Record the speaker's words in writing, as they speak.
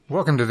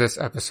Welcome to this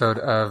episode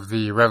of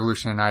the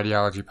Revolution in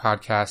Ideology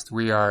podcast.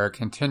 We are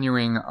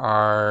continuing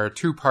our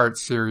two-part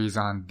series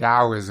on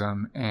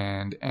Taoism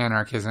and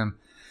anarchism.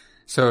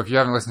 So if you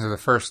haven't listened to the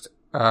first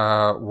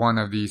one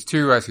of these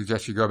two, I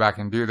suggest you go back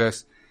and do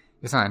this.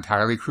 It's not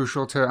entirely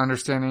crucial to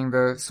understanding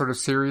the sort of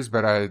series,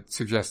 but I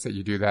suggest that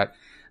you do that.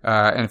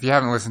 And if you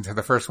haven't listened to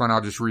the first one,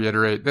 I'll just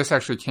reiterate. This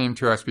actually came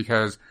to us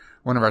because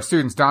one of our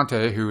students,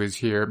 Dante, who is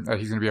here,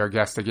 he's going to be our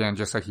guest again,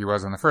 just like he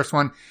was on the first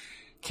one,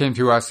 came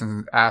to us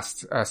and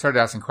started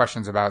asking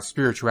questions about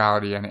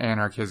spirituality and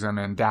anarchism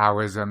and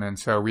Taoism. And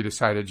so we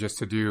decided just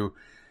to do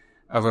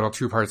a little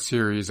two-part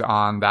series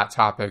on that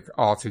topic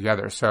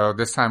altogether. So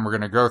this time we're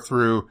going to go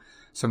through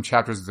some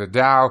chapters of the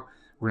Tao.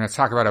 We're going to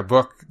talk about a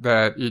book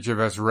that each of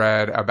us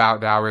read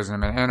about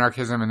Taoism and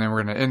anarchism. And then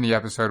we're going to end the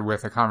episode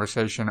with a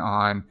conversation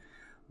on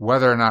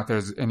whether or not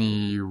there's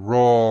any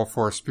role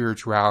for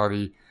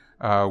spirituality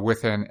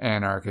within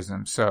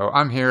anarchism. So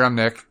I'm here. I'm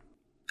Nick.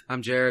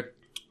 I'm Jared.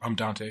 I'm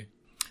Dante.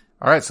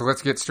 All right, so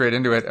let's get straight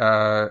into it.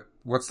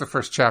 What's the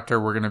first chapter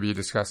we're going to be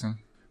discussing?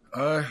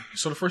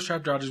 So the first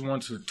chapter I just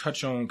wanted to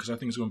touch on, because I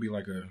think it's going to be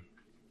like a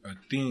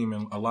theme,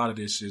 and a lot of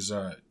this is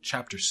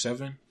chapter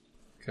 7.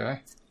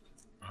 Okay.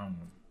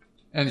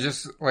 And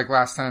just like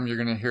last time, you're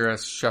going to hear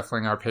us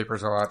shuffling our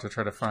papers a lot to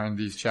try to find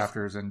these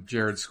chapters, and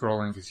Jared's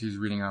scrolling because he's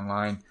reading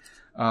online.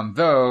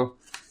 Though,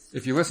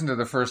 if you listen to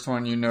the first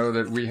one, you know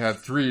that we had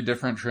 3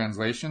 different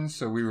translations,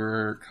 so we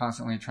were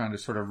constantly trying to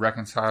sort of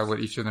reconcile what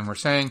each of them were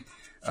saying.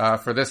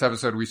 For this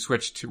episode, we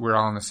switched to, we're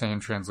all in the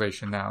same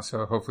translation now,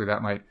 so hopefully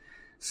that might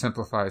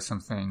simplify some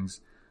things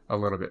a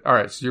little bit. All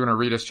right, so you want to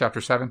read us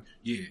chapter 7?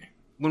 Yeah.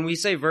 When we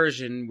say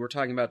version, we're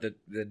talking about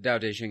the Tao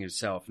Te Ching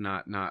itself,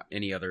 not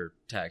any other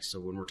text. So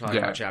when we're talking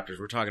about chapters,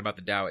 we're talking about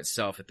the Tao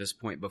itself at this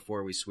point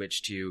before we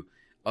switch to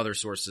other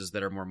sources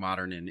that are more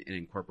modern and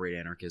incorporate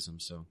anarchism.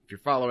 So if you're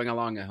following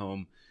along at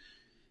home,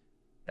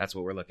 that's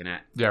what we're looking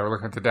at. Yeah, we're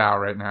looking at the Tao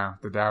right now,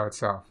 the Tao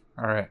itself.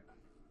 All right.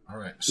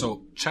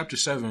 So chapter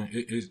 7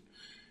 is...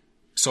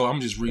 So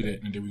I'm just read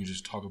it, and then we can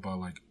just talk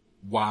about like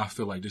why I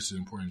feel like this is an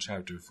important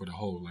chapter for the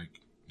whole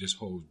this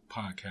whole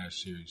podcast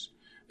series.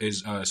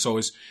 So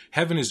it's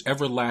heaven is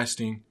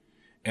everlasting,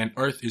 and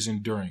earth is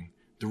enduring.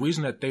 The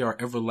reason that they are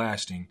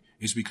everlasting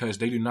is because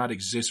they do not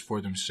exist for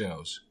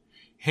themselves.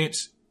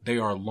 Hence, they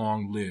are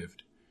long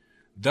lived.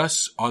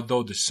 Thus,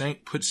 although the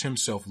saint puts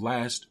himself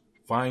last,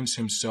 finds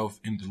himself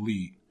in the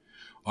lead.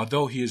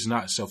 Although he is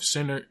not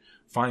self-centered,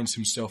 finds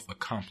himself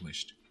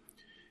accomplished.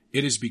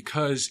 It is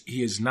because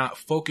he is not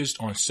focused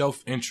on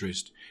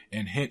self-interest,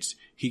 and hence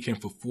he can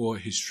fulfill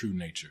his true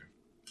nature.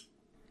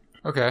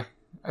 Okay.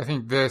 I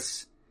think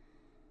this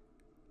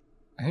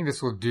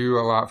will do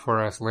a lot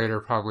for us later,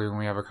 probably when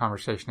we have a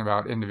conversation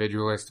about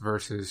individualist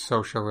versus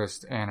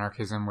socialist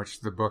anarchism,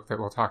 which the book that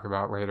we'll talk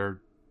about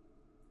later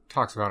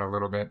talks about a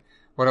little bit.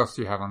 What else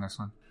do you have on this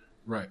one?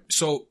 Right.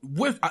 So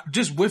with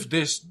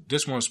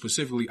this one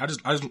specifically,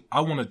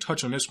 I want to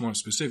touch on this one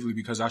specifically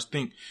because I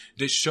think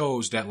this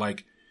shows that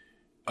like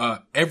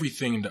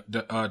everything,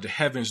 the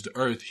heavens, the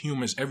earth,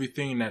 humans,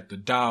 everything that the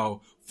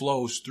Tao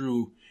flows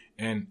through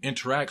and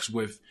interacts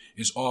with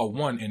is all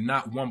one, and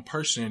not one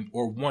person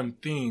or one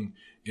thing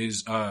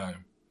is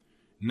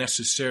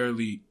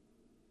necessarily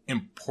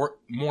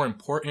more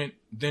important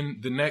than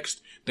the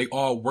next. They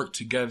all work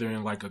together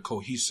in like a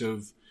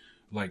cohesive,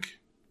 like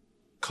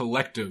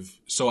collective.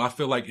 So I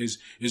feel like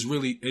it's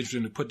really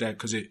interesting to put that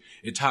because it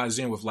ties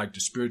in with like the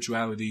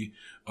spirituality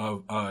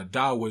of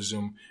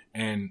Taoism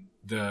and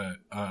the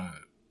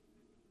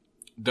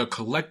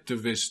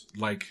collectivist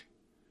like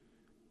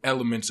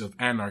elements of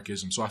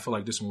anarchism. So I feel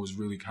like this one was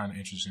really kind of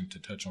interesting to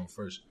touch on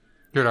first.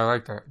 Good, I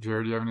like that.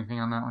 Jared, do you have anything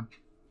on that one?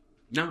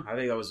 No, I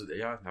think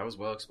that was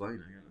well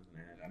explained.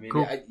 I mean,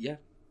 cool. Yeah.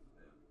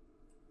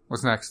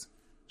 What's next?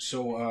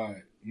 So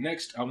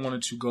next I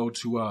wanted to go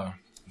to I'm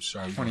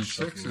sorry,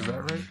 26, is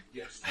that right?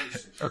 Yes,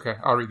 26. Okay,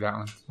 I'll read that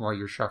one while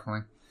you're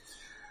shuffling.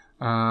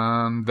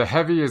 The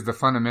heavy is the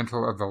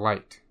fundamental of the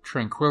light.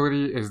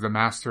 Tranquility is the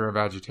master of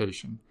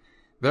agitation.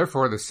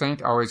 Therefore, the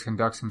saint always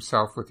conducts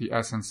himself with the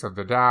essence of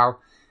the Tao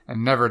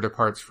and never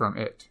departs from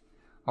it.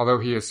 Although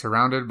he is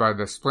surrounded by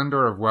the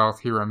splendor of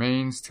wealth, he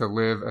remains to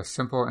live a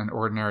simple and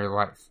ordinary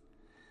life.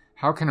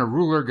 How can a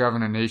ruler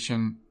govern a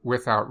nation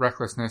without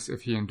recklessness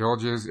if he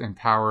indulges in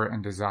power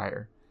and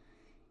desire?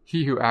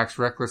 He who acts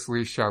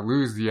recklessly shall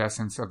lose the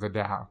essence of the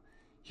Tao.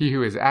 He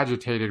who is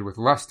agitated with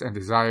lust and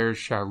desires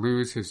shall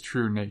lose his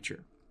true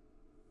nature.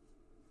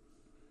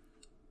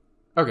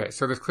 Okay,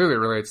 so this clearly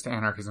relates to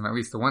anarchism. At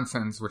least the one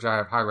sentence which I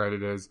have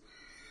highlighted is,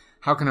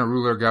 how can a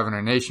ruler govern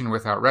a nation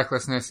without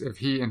recklessness if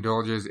he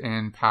indulges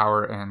in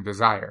power and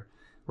desire?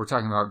 We're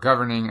talking about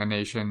governing a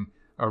nation,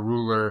 a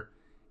ruler,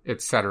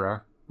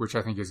 etc., which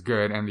I think is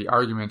good. And the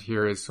argument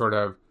here is sort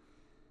of,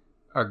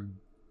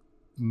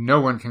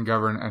 no one can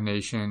govern a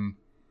nation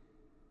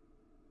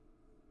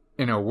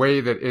in a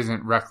way that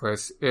isn't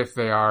reckless if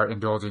they are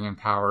indulging in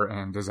power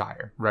and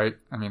desire, right?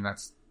 I mean,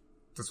 that's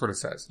what it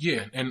says.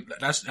 Yeah, and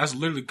that's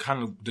literally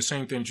kind of the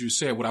same thing that you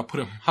said. What I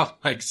put in my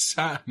like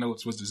side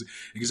notes was the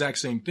exact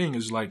same thing.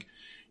 Is like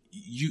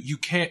you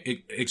can't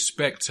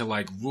expect to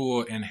like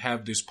rule and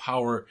have this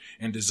power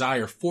and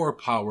desire for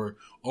power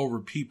over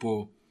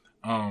people,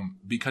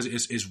 because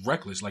it's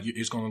reckless. Like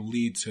it's going to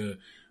lead to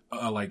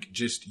like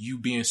just you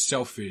being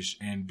selfish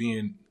and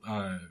being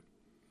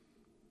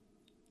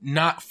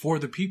not for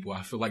the people.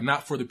 I feel like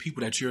not for the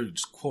people that you're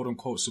quote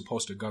unquote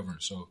supposed to govern.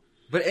 So.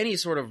 But any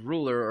sort of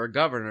ruler or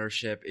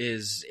governorship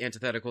is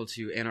antithetical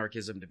to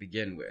anarchism to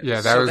begin with. Yeah,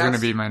 that was going to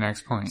be my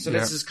next point. So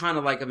this is kind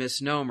of like a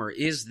misnomer.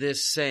 Is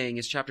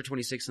chapter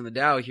 26 in the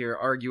Tao here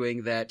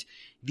arguing that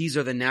these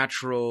are the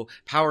natural,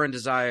 power and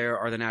desire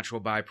are the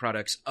natural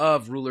byproducts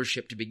of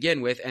rulership to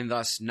begin with, and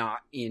thus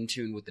not in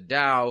tune with the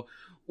Tao?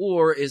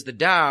 Or is the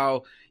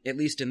Tao, at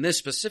least in this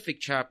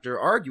specific chapter,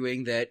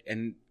 arguing that,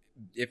 and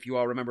if you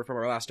all remember from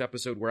our last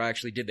episode where I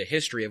actually did the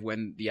history of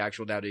when the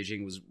actual Tao Te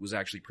Ching was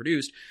actually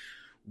produced,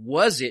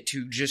 was it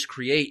to just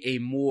create a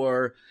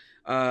more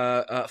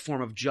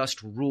form of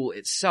just rule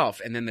itself,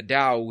 and then the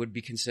Tao would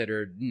be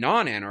considered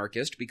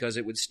non-anarchist because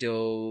it would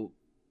still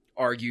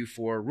argue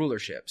for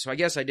rulership? So I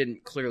guess I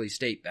didn't clearly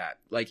state that.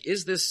 Like,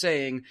 is this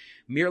saying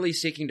merely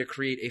seeking to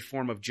create a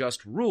form of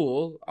just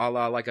rule, a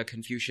la like a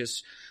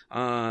Confucius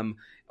or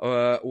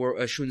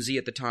a Shunzi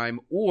at the time,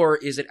 or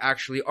is it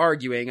actually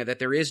arguing that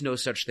there is no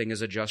such thing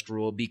as a just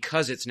rule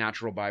because its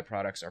natural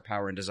byproducts are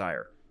power and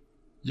desire?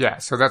 Yeah,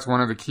 so that's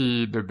one of the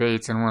key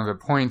debates and one of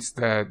the points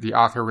that the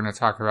author we're going to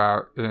talk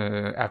about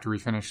after we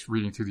finish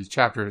reading through these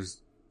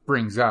chapters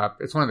brings up.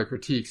 It's one of the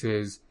critiques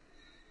is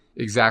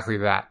exactly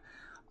that.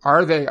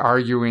 Are they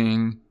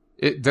arguing,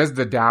 does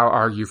the Tao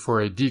argue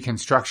for a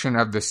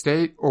deconstruction of the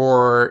state,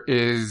 or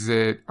is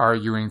it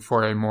arguing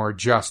for a more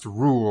just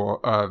rule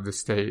of the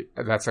state?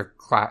 That's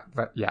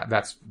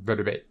that's the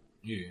debate.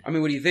 Yeah. I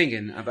mean, what are you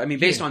thinking? I mean,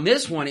 based on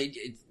this one, it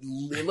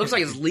looks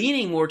like it's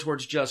leaning more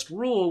towards just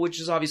rule,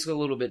 which is obviously a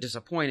little bit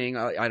disappointing.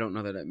 I don't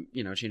know that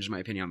it, changes my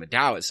opinion on the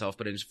Tao itself,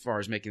 but as far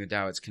as making the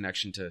Tao its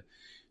connection to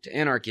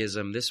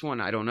anarchism, this one,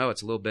 I don't know.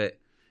 It's a little bit,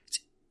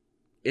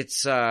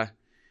 it's not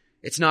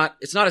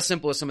as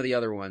simple as some of the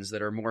other ones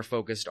that are more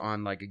focused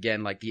on, like,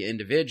 again, like the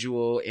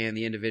individual and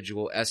the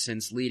individual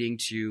essence leading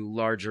to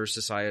larger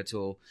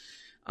societal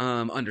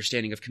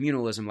understanding of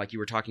communalism, like you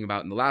were talking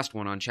about in the last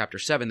one on chapter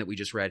 7 that we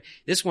just read.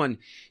 This one,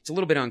 it's a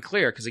little bit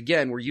unclear because,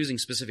 again, we're using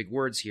specific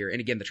words here. And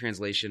again, the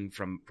translation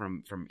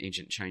from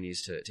ancient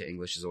Chinese to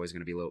English is always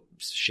going to be a little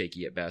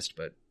shaky at best,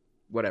 but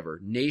whatever.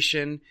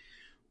 Nation,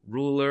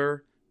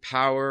 ruler,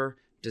 power,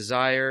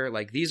 desire,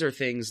 like these are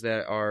things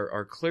that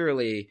are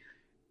clearly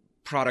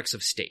products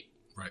of state.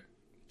 Right.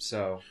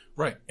 So.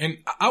 Right. And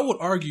I would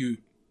argue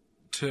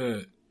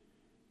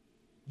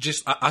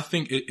I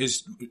think it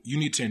is, you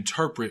need to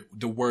interpret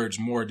the words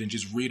more than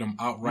just read them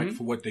outright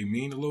for what they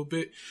mean a little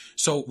bit.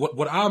 So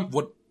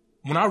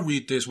when I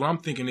read this, what I'm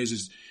thinking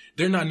is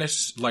they're not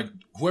necessarily, like,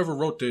 whoever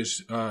wrote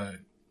this,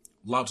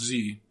 Lao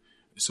Tzu,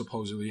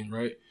 supposedly,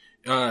 right?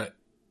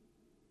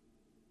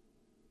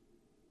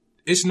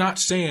 It's not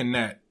saying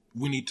that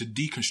we need to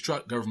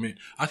deconstruct government.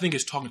 I think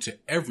it's talking to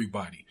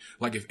everybody.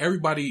 Like, if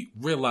everybody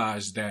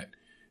realized that,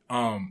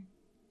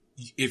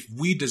 if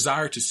we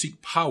desire to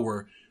seek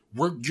power,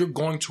 you're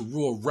going to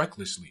rule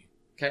recklessly.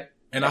 Okay.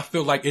 And I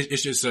feel like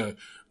it's just a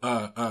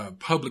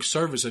public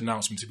service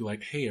announcement to be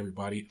like, hey,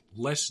 everybody,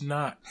 let's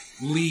not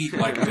lead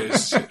like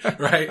this,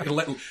 right?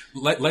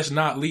 Let's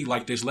not lead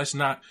like this. Let's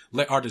not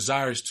let our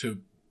desires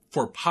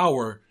for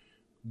power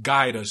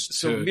guide us.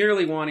 So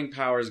merely wanting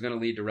power is going to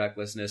lead to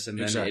recklessness, and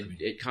then exactly.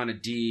 it kind of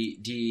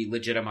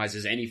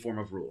delegitimizes any form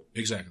of rule.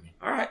 Exactly.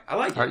 All right. I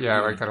like it. Yeah,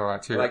 I like that a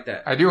lot too. I like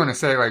that. I do want to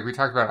say, like we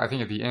talked about, I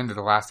think at the end of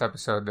the last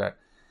episode, that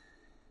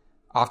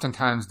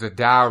oftentimes the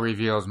Tao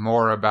reveals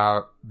more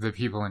about the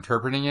people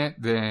interpreting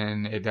it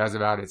than it does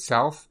about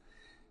itself.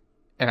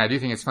 And I do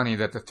think it's funny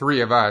that the three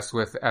of us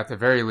with, at the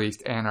very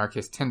least,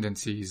 anarchist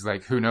tendencies,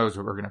 like, who knows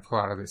what we're going to pull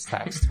out of this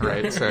text,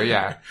 right? So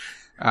yeah.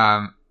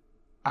 I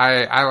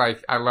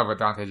love what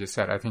Dante just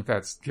said. I think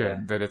that's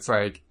good. That it's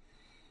like,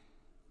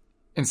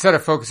 instead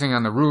of focusing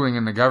on the ruling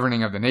and the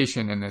governing of the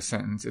nation in this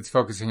sentence, it's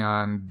focusing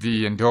on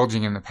the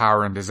indulging in the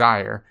power and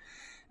desire.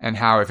 And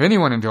how if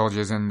anyone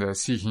indulges in the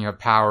seeking of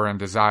power and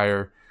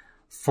desire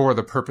for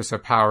the purpose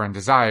of power and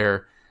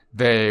desire,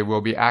 they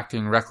will be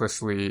acting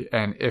recklessly,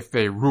 and if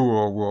they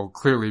rule, will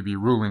clearly be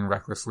ruling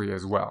recklessly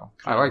as well.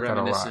 I like that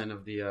a lot. Reminiscent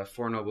of the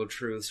Four Noble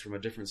Truths from a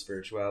different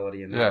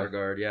spirituality in that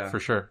regard, yeah. For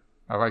sure.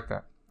 I like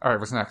that. All right,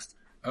 what's next?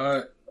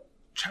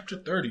 Chapter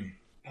 30.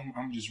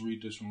 I'm just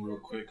read this one real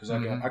quick because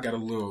I got a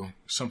little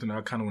something that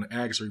I kind of want to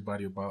ask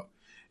everybody about.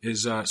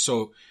 Is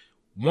so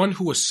one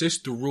who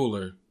assists the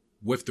ruler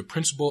with the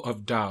principle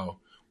of Tao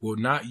will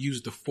not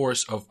use the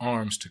force of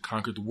arms to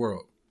conquer the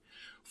world,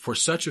 for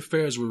such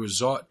affairs will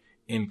result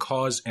in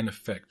cause and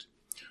effect.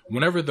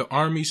 Whenever the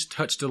armies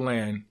touch the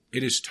land,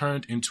 it is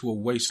turned into a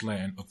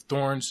wasteland of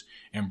thorns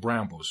and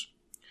brambles.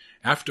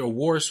 After a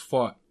war is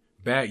fought,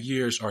 bad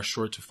years are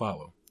sure to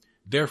follow.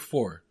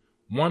 Therefore,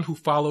 one who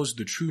follows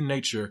the true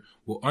nature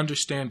will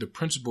understand the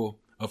principle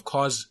of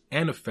cause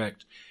and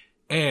effect,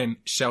 and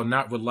shall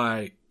not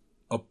rely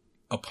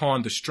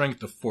upon the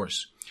strength of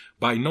force.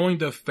 By knowing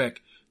the effect,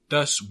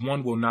 thus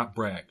one will not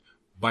brag,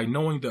 by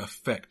knowing the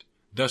effect,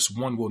 thus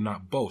one will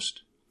not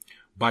boast.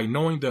 By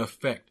knowing the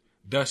effect,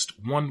 thus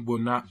one will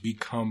not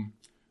become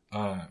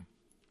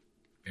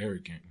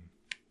arrogant.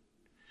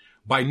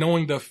 By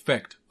knowing the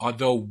effect,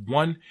 although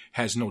one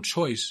has no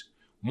choice,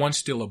 one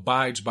still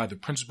abides by the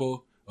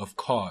principle of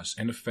cause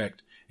and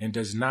effect and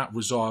does not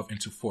resolve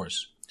into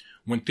force.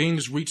 When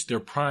things reach their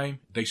prime,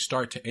 they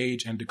start to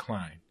age and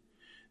decline.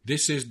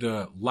 This is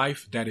the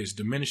life that is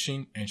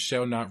diminishing and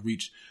shall not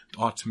reach the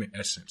ultimate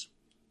essence.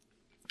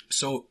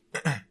 So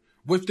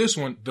with this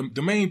one,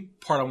 the main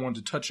part I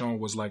wanted to touch on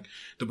was like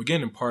the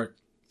beginning part,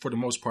 for the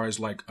most part, is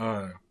like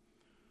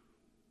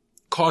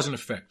cause and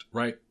effect,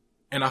 right?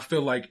 And I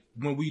feel like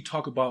when we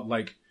talk about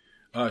like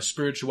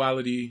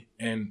spirituality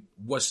and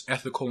what's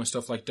ethical and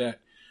stuff like that,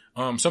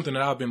 something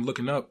that I've been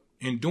looking up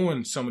and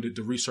doing some of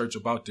the research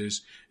about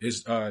this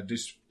is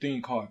this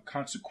thing called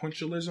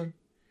consequentialism.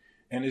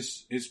 And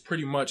it's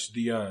pretty much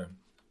the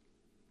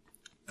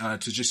to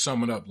just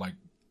sum it up like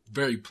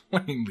very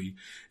plainly,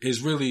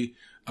 is really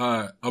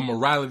a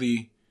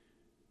morality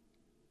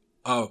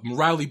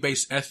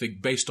based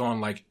ethic based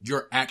on like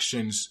your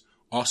actions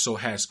also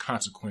has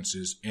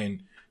consequences,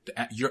 and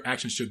your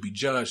actions should be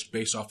judged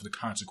based off of the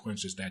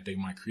consequences that they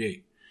might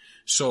create.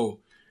 So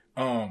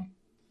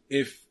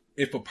if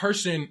a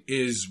person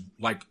is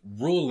like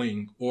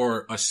ruling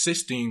or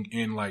assisting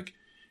in like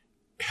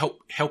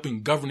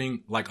helping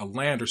governing like a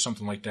land or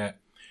something like that,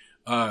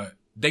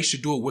 they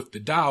should do it with the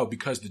Tao,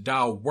 because the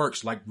Tao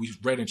works, like we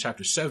read in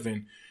chapter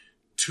 7,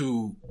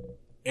 to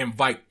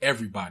invite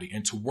everybody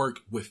and to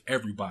work with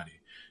everybody.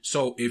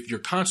 So if the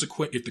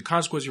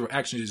consequence of your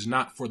action is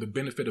not for the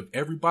benefit of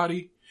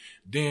everybody,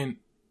 then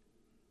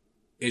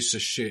it's a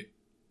shit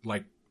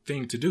like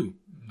thing to do.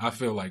 I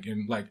feel like,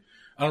 and like,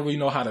 I don't really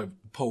know how to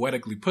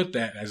poetically put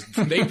that as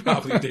they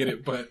probably did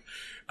it, but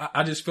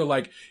I just feel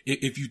like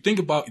if you think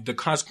about the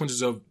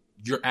consequences of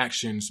your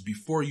actions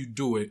before you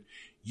do it,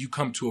 you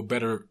come to a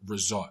better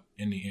result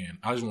in the end.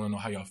 I just want to know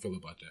how y'all feel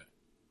about that.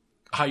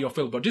 How y'all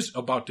feel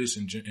about this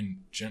in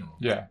general.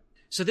 Yeah.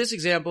 So this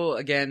example,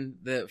 again,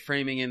 the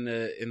framing in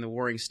the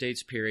Warring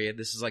States period,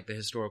 this is like the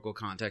historical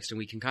context, and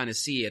we can kind of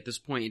see at this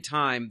point in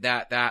time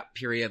that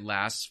period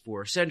lasts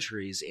for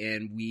centuries.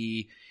 And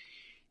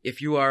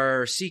if you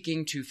are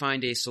seeking to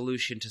find a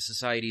solution to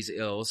society's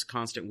ills,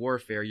 constant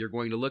warfare, you're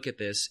going to look at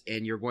this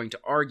and you're going to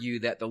argue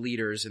that the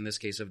leaders, in this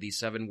case of these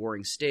 7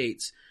 warring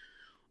states,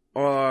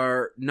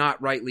 are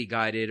not rightly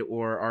guided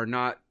or are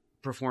not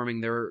performing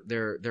their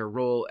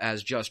role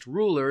as just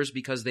rulers,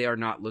 because they are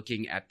not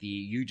looking at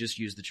you just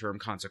used the term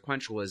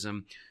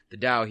consequentialism. The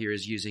Tao here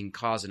is using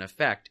cause and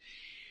effect.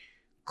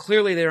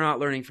 Clearly they're not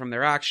learning from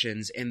their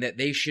actions, and that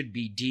they should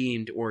be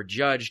deemed or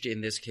judged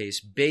in this case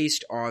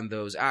based on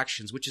those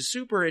actions, which is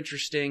super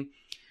interesting.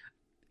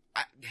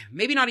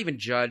 Maybe not even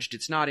judged.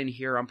 It's not in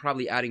here. I'm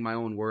probably adding my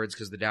own words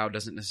because the Tao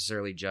doesn't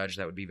necessarily judge.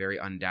 That would be very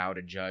undao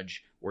to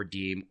judge or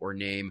deem or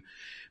name.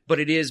 But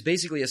it is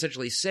basically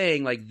essentially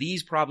saying like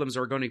these problems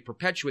are going to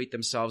perpetuate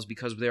themselves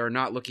because they are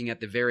not looking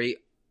at the very,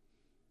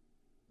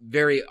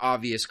 very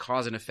obvious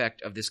cause and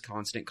effect of this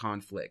constant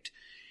conflict.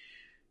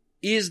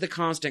 Is the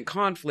constant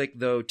conflict,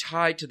 though,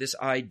 tied to this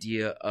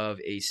idea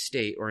of a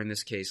state, or in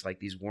this case, like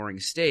these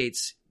warring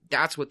states?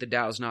 That's what the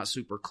Tao is not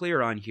super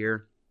clear on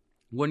here.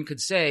 One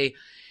could say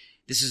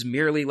this is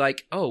merely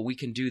like, oh, we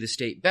can do the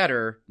state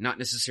better, not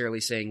necessarily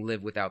saying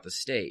live without the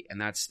state.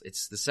 And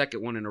it's the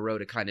second one in a row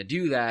to kind of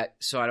do that.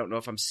 So I don't know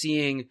if I'm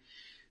seeing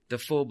the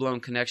full-blown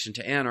connection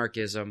to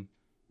anarchism.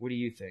 What do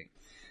you think?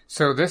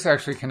 So this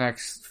actually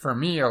connects, for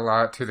me, a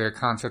lot to the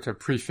concept of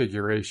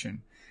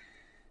prefiguration.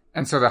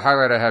 And so the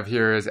highlight I have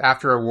here is,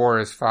 after a war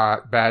is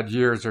fought, bad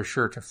years are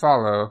sure to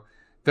follow.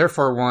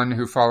 Therefore, one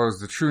who follows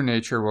the true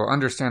nature will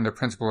understand the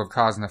principle of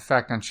cause and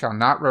effect and shall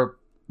not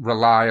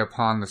rely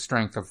upon the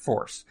strength of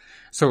force.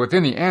 So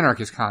within the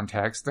anarchist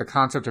context, the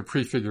concept of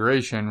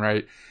prefiguration,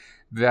 right,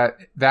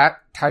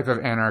 that type of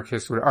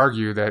anarchist would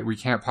argue that we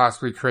can't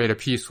possibly create a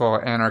peaceful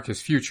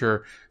anarchist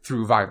future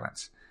through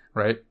violence.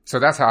 Right? So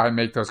that's how I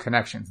make those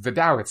connections. The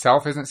Tao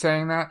itself isn't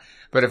saying that,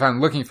 but if I'm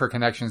looking for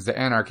connections to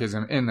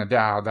anarchism in the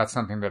Tao, that's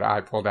something that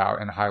I pulled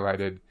out and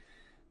highlighted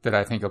that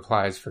I think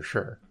applies for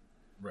sure.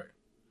 Right.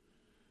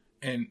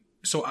 And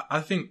so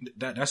I think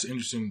that's an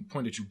interesting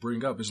point that you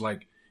bring up, is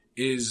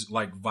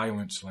like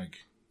violence like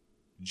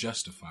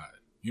justified?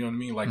 You know what I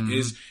mean? Like,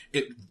 is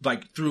it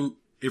like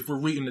if we're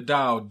reading the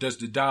Tao, does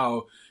the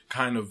Tao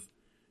kind of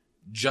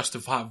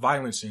justify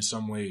violence in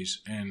some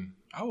ways? And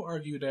I would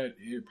argue that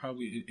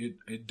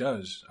it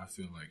does. I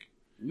feel like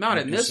not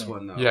in this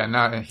one though. Yeah,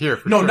 not in here.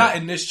 No, sure. Not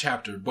in this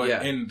chapter, but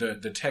in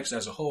the text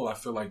as a whole. I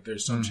feel like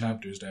there's some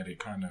chapters that it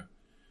kind of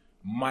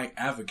might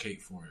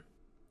advocate for it.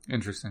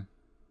 Interesting.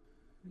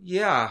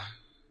 Yeah,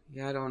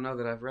 I don't know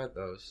that I've read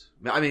those.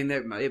 I mean,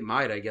 it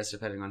might, I guess,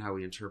 depending on how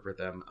we interpret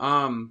them.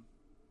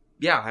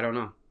 Yeah, I don't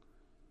know.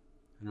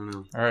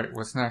 All right,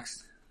 what's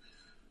next?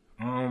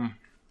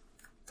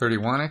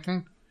 31, I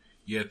think.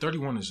 Yeah,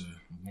 31 is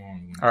a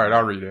long one. All right,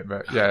 I'll read it,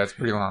 but yeah, it's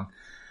pretty long.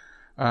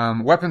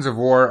 Weapons of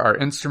war are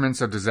instruments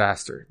of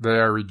disaster. They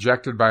are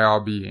rejected by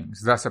all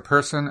beings. Thus a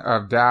person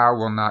of Tao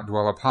will not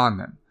dwell upon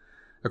them.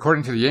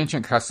 According to the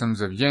ancient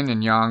customs of yin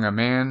and yang, a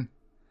man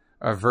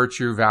of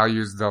virtue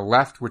values the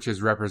left, which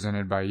is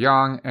represented by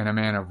yang, and a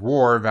man of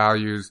war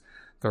values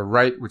the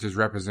right, which is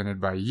represented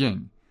by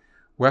yin.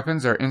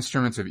 Weapons are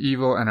instruments of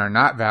evil and are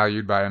not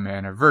valued by a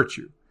man of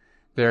virtue.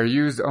 They are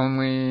used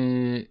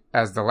only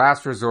as the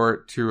last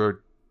resort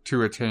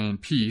to attain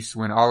peace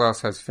when all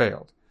else has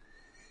failed.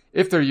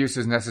 If their use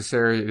is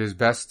necessary, it is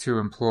best to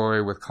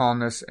employ with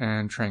calmness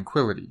and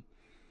tranquility.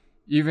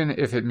 Even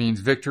if it means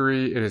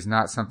victory, it is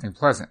not something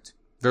pleasant.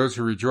 Those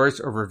who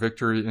rejoice over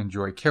victory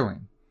enjoy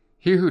killing.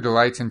 He who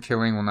delights in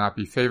killing will not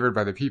be favored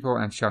by the people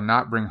and shall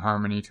not bring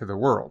harmony to the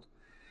world.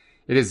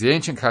 It is the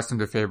ancient custom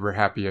to favor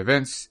happy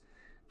events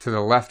to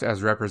the left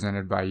as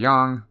represented by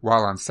yang,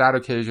 while on sad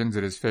occasions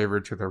it is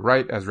favored to the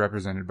right as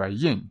represented by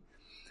yin.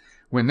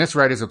 When this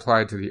right is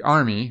applied to the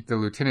army, the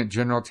lieutenant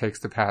general takes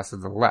the path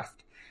of the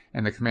left,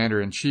 and the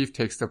commander-in-chief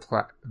takes the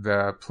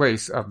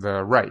place of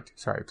the right.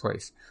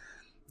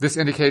 This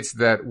indicates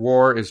that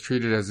war is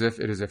treated as if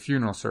it is a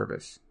funeral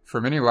service, for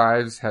many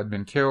lives had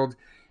been killed,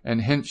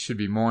 and hence should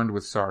be mourned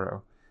with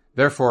sorrow.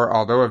 Therefore,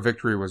 although a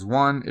victory was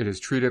won, it is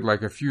treated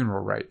like a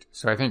funeral rite.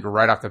 So I think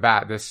right off the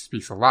bat, this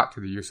speaks a lot to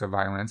the use of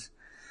violence.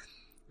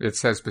 It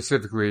says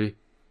specifically,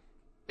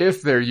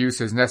 if their use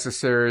is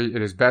necessary,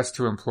 it is best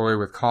to employ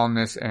with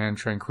calmness and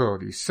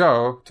tranquility.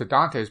 So, to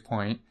Dante's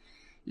point,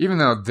 even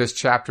though this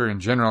chapter in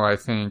general, I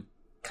think,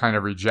 kind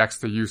of rejects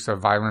the use of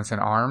violence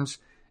and arms,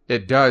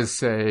 it does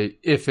say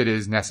if it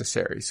is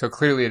necessary. So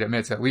clearly it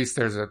admits at least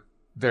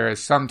there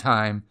is some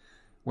time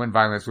when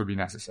violence would be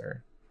necessary.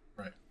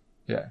 Right.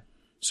 Yeah.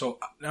 So,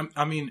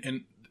 I mean,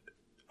 and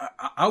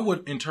I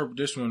would interpret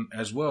this one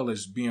as well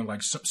as being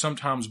like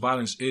sometimes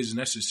violence is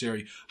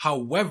necessary.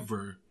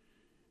 However,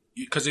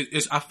 because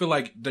I feel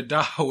like the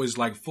Tao is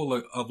like full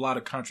of a lot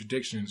of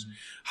contradictions. Mm-hmm.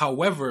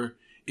 However,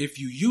 if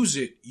you use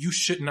it, you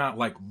should not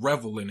like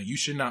revel in it. You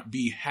should not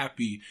be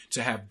happy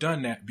to have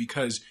done that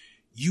because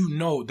you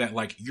know that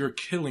like you're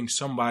killing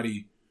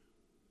somebody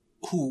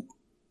who,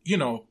 you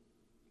know,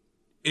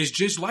 is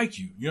just like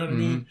you. You know what I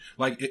mean?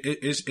 Like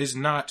it's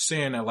not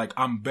saying that like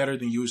I'm better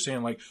than you. It's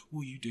saying like,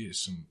 oh, you did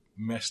some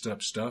messed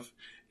up stuff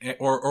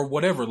or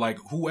whatever. Like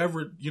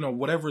whoever, you know,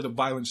 whatever the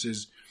violence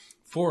is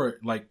for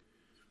it, like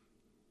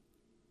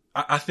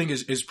I think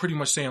is pretty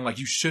much saying like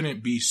you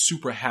shouldn't be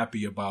super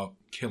happy about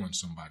killing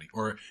somebody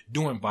or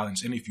doing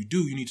violence, and if you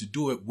do, you need to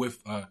do it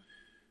with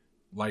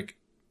like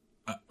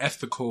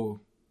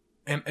ethical,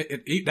 and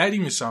that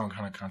even sounds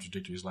kind of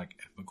contradictory. It's like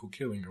ethical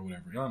killing or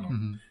whatever. I don't know.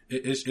 Mm-hmm.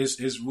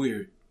 It's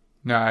weird.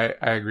 No,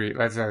 I agree.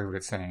 That's exactly what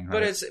it's saying.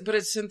 Right? But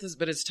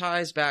it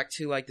ties back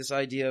to like this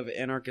idea of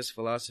anarchist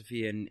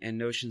philosophy and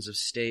notions of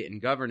state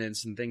and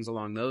governance and things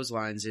along those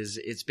lines.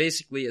 It's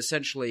basically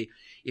essentially,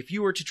 if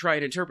you were to try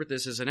and interpret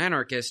this as an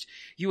anarchist,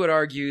 you would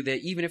argue that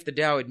even if the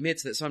Tao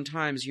admits that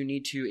sometimes you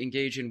need to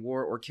engage in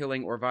war or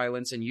killing or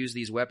violence and use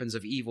these weapons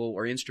of evil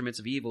or instruments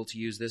of evil, to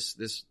use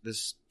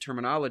this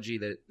terminology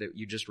that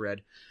you just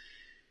read,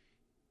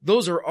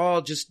 those are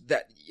all just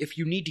that if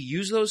you need to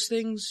use those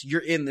things,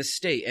 you're in the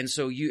state. And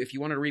so if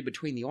you wanted to read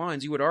between the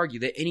lines, you would argue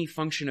that any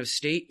function of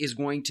state is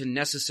going to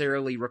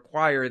necessarily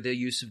require the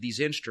use of these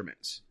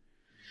instruments.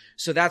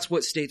 So that's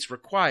what states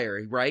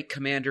require, right?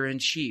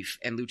 Commander-in-chief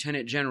and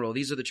lieutenant general.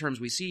 These are the terms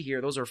we see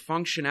here. Those are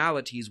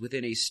functionalities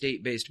within a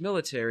state-based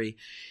military.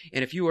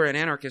 And if you were an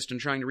anarchist and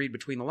trying to read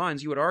between the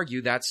lines, you would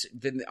argue that's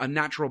a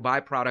natural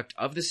byproduct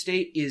of the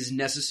state is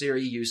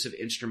necessary use of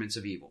instruments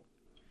of evil.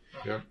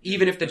 Yeah.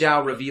 Even if the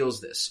Tao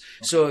reveals this.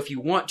 So if you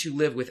want to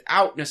live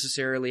without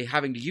necessarily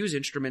having to use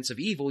instruments of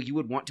evil, you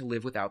would want to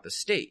live without the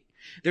state.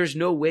 There's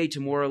no way to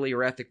morally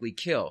or ethically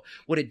kill.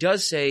 What it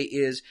does say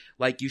is,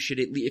 like, you should,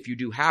 if you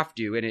do have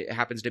to, and it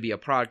happens to be a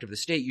product of the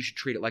state, you should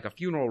treat it like a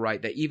funeral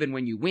rite, that even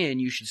when you win,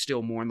 you should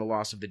still mourn the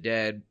loss of the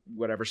dead,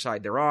 whatever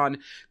side they're on.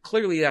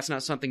 Clearly, that's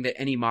not something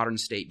that any modern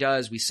state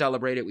does. We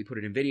celebrate it, we put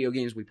it in video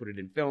games, we put it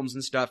in films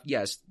and stuff.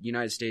 Yes,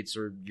 United States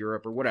or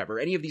Europe or whatever,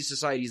 any of these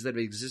societies that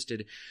have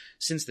existed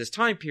since this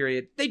time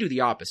period, they do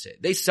the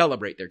opposite. They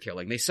celebrate their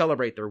killing, they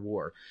celebrate their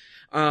war.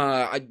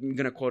 I'm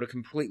going to quote a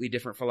completely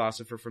different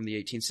philosopher from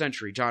the 18th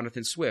century.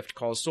 Jonathan Swift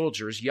calls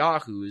soldiers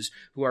yahoos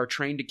who are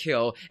trained to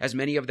kill as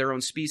many of their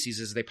own species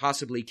as they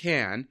possibly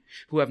can,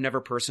 who have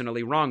never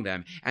personally wronged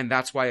them. And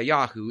that's why a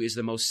yahoo is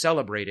the most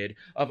celebrated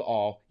of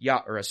all,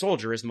 or a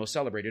soldier is the most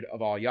celebrated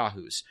of all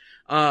yahoos.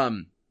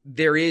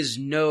 There is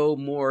no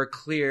more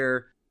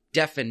clear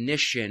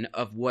definition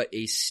of what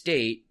a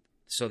state,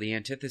 so the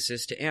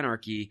antithesis to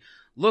anarchy,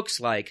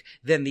 looks like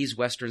than these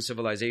Western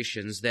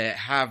civilizations that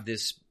have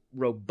this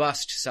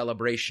robust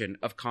celebration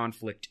of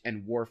conflict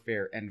and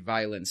warfare and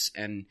violence,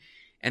 and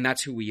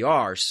that's who we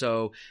are.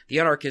 So the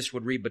anarchist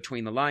would read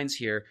between the lines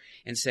here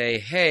and say,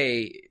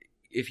 hey,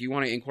 if you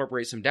want to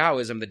incorporate some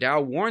Taoism, the Tao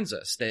warns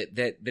us that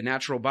the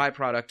natural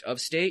byproduct of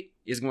state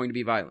is going to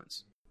be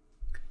violence.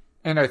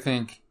 And I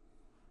think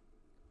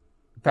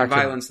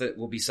violence that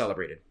will be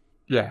celebrated.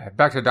 Yeah,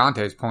 back to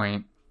Dante's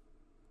point,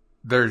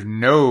 there's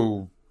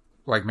no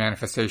like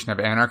manifestation of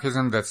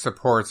anarchism that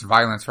supports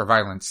violence for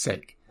violence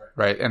sake,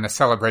 right? And the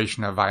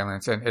celebration of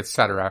violence and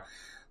etc.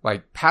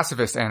 Like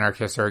pacifist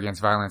anarchists are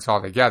against violence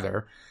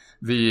altogether.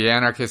 The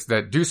anarchists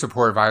that do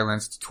support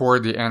violence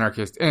toward the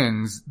anarchist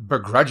ends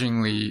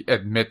begrudgingly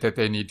admit that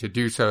they need to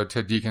do so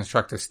to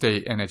deconstruct the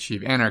state and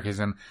achieve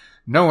anarchism.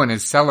 No one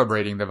is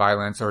celebrating the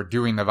violence or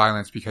doing the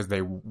violence because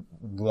they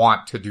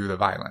want to do the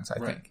violence, I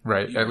think,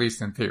 right? Yeah. At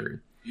least in theory.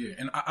 Yeah,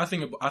 and I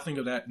think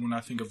of that when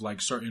I think of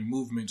like certain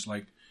movements,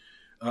 like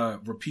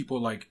where people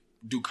like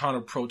do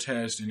counter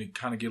protest and it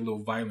kind of get a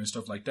little violent,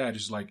 stuff like that.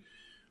 It's like,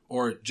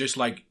 or just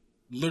like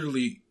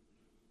literally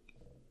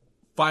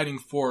fighting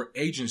for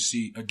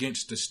agency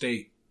against the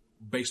state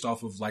based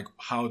off of like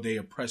how they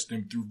oppress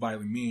them through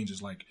violent means.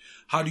 Is like,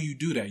 how do you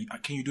do that?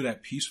 Can you do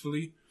that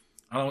peacefully?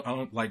 I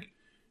don't like,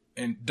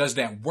 and does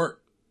that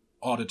work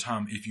all the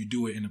time if you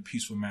do it in a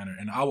peaceful manner?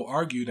 And I will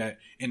argue that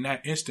in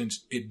that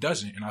instance, it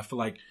doesn't. And I feel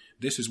like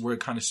this is where it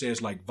kind of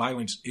says like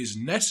violence is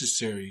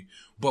necessary,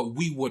 but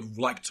we would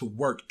like to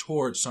work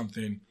towards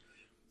something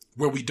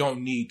where we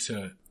don't need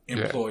to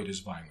employ this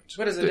violence.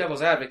 But as a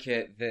devil's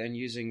advocate, then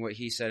using what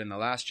he said in the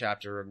last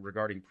chapter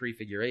regarding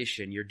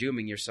prefiguration, you're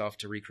dooming yourself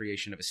to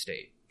recreation of a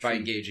state by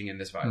engaging in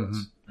this violence.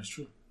 Mm-hmm. That's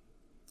true.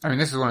 I mean,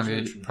 this is one of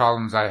the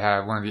problems I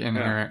have. One of the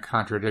inherent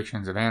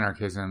contradictions of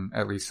anarchism,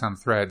 at least some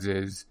threads,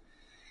 is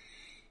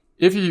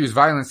if you use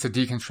violence to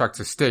deconstruct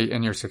a state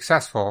and you're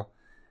successful,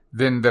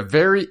 then the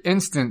very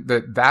instant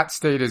that that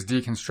state is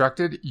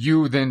deconstructed,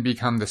 you then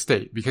become the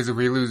state. Because if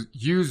we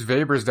use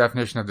Weber's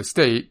definition of the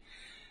state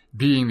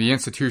being the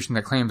institution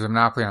that claims a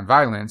monopoly on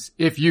violence,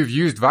 if you've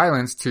used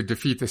violence to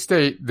defeat the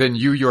state, then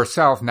you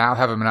yourself now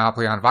have a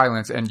monopoly on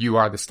violence and you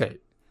are the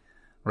state,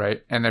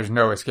 right? And there's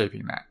no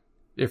escaping that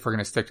if we're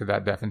going to stick to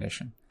that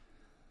definition.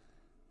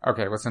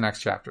 Okay, what's the next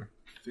chapter?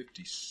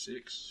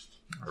 56.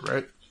 All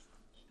right.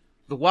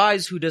 The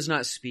wise who does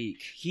not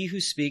speak, he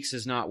who speaks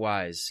is not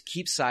wise.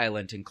 Keep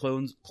silent and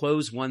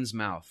close one's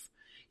mouth.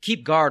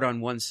 Keep guard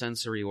on one's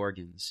sensory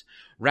organs.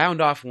 Round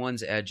off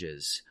one's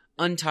edges.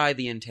 Untie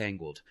the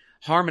entangled.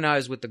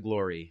 Harmonize with the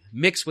glory.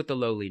 Mix with the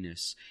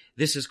lowliness.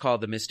 This is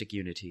called the mystic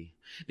unity.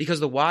 Because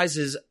the wise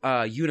is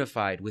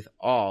unified with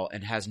all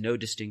and has no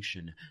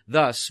distinction.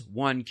 Thus,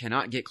 one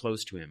cannot get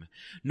close to him,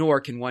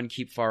 nor can one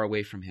keep far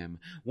away from him.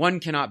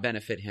 One cannot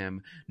benefit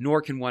him,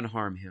 nor can one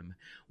harm him.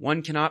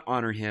 One cannot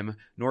honor him,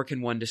 nor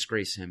can one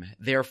disgrace him.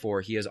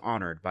 Therefore, he is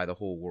honored by the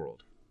whole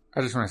world.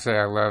 I just want to say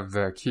I love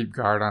the keep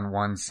guard on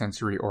one's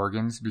sensory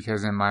organs,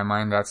 because in my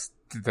mind that's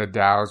the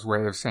Tao's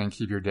way of saying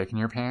keep your dick in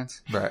your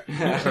pants. But so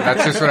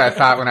that's just what I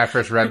thought when I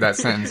first read that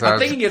sentence. I'm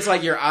thinking it's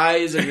like your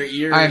eyes and your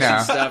ears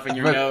and stuff and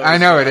your nose. I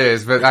know it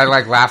is, but I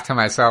like laughed to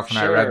myself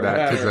when I read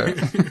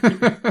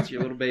that. It's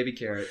your little baby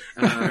carrot.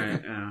 All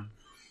right.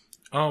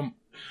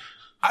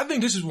 I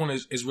think this is one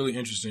is really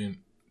interesting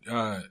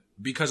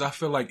because I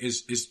feel like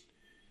it's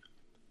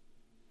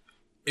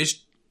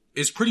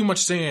pretty much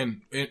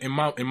saying in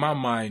my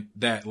mind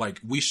that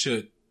like we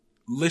should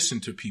listen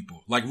to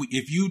people. Like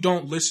if you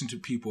don't listen to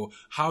people,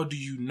 how do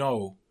you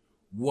know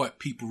what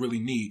people really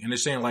need? And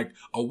it's saying like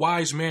a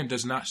wise man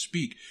does not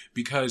speak,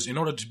 because in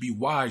order to be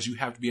wise, you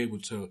have to be able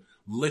to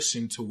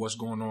listen to what's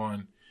going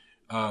on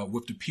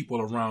with the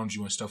people around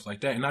you and stuff like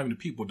that. And not even the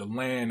people, the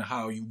land,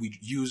 how we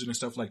use it and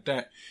stuff like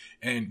that.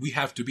 And we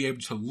have to be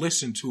able to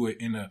listen to it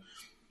in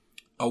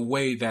a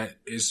way that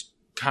is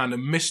kind of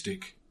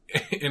mystic.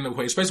 In a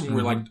way, especially when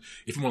we're like,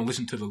 if you want to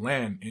listen to the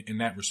land in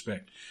that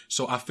respect.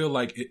 So I feel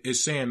like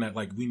it's saying that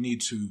like we need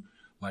to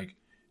like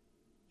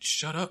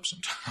shut up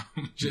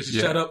sometimes. Just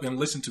shut up and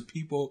listen to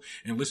people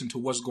and listen to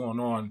what's going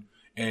on,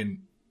 and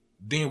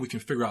then we can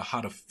figure out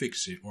how to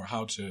fix it or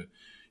how to,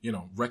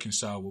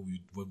 reconcile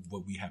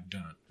what we have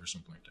done or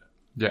something like that.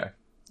 Yeah.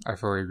 I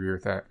fully agree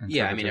with that.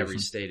 Yeah, I mean, every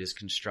state is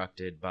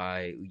constructed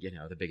by,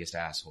 the biggest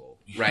asshole,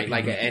 right?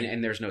 Like,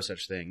 and there's no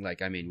such thing.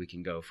 Like, I mean, we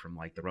can go from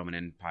like the Roman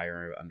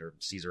Empire under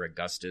Caesar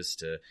Augustus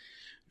to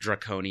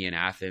draconian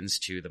Athens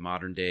to the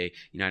modern day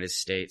United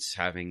States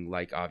having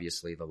like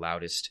obviously the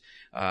loudest,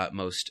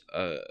 most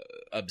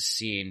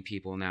obscene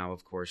people now,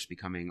 of course,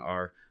 becoming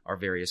our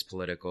various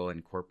political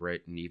and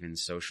corporate and even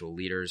social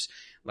leaders.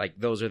 Like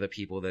those are the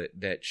people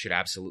that should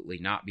absolutely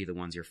not be the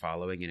ones you're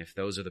following. And if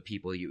those are the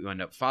people you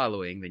end up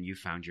following, then you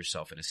found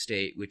yourself in a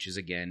state, which is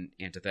again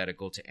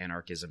antithetical to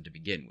anarchism to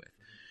begin with.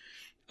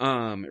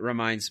 It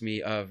reminds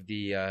me of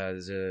the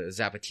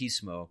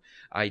Zapatismo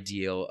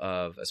ideal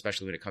of,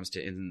 especially when it comes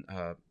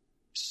to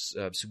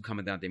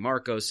Subcomandante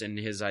Marcos and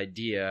his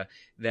idea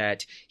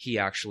that he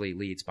actually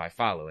leads by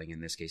following. In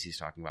this case, he's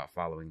talking about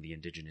following the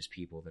indigenous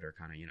people that are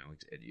kind of,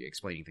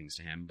 explaining things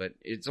to him. But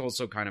it's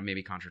also kind of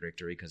maybe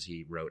contradictory because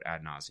he wrote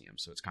ad nauseum.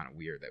 So it's kind of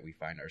weird that we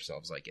find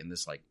ourselves like in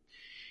this like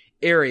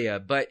area.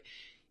 But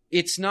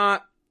it's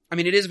not, I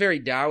mean, it is very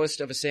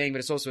Taoist of a saying, but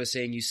it's also a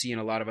saying you see in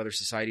a lot of other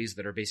societies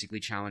that are basically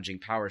challenging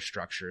power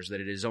structures,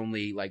 that it is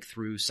only like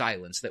through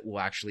silence that we'll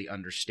actually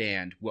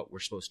understand what we're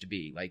supposed to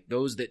be. Like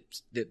those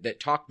that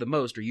talk the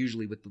most are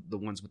usually with the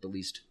ones with the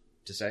least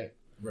to say.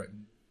 Right.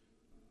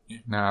 Yeah.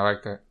 No, I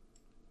like that.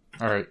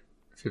 All right.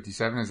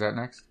 57, is that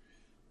next?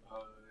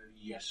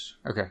 Yes.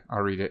 Okay,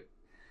 I'll read it.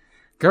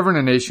 Govern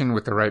a nation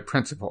with the right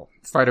principle.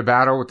 Fight a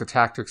battle with the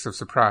tactics of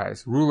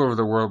surprise. Rule over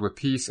the world with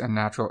peace and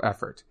natural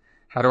effort.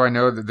 How do I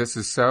know that this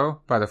is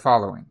so? By the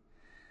following.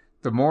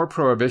 The more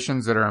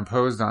prohibitions that are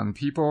imposed on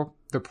people,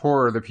 the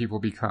poorer the people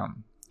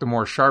become. The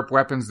more sharp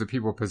weapons the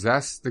people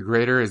possess, the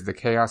greater is the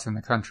chaos in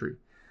the country.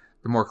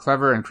 The more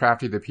clever and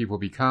crafty the people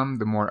become,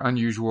 the more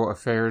unusual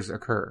affairs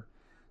occur.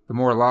 The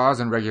more laws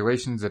and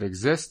regulations that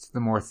exist, the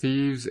more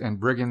thieves and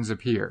brigands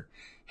appear.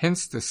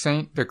 Hence the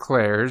saint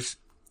declares,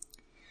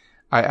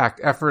 I act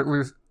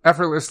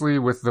effortlessly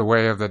with the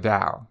way of the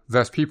Tao.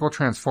 Thus people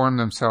transform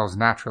themselves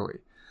naturally.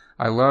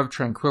 I love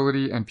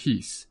tranquility and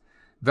peace.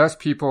 Thus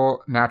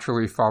people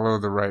naturally follow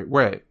the right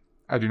way.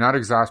 I do not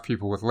exhaust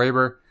people with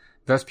labor.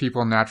 Thus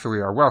people naturally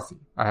are wealthy.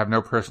 I have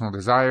no personal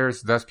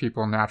desires. Thus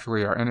people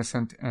naturally are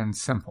innocent and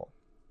simple.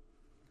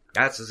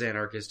 That's as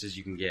anarchist as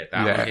you can get.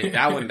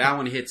 That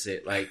one hits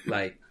it. Like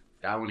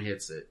that one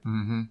hits it.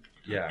 Mm-hmm.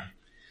 Yeah.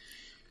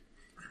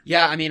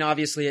 Yeah, I mean,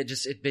 obviously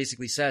it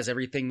basically says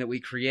everything that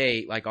we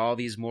create, like all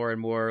these more and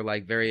more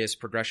like various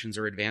progressions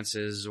or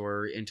advances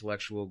or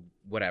intellectual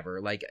whatever,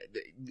 like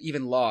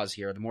even laws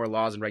here, the more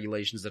laws and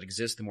regulations that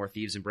exist, the more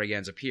thieves and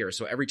brigands appear.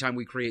 So every time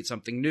we create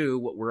something new,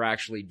 what we're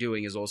actually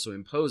doing is also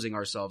imposing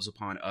ourselves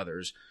upon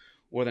others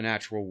or the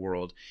natural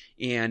world.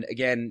 And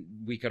again,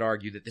 we could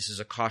argue that this is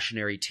a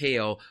cautionary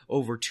tale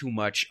over too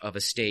much of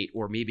a state,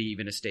 or maybe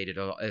even a state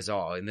as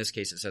all. In this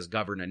case, it says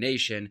govern a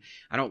nation.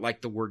 I don't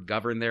like the word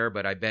govern there,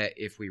 but I bet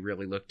if we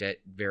really looked at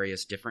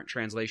various different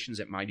translations,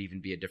 it might even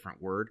be a different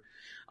word.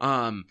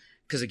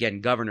 Because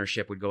again,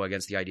 governorship would go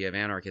against the idea of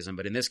anarchism,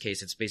 but in this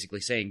case, it's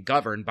basically saying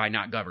govern by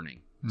not governing.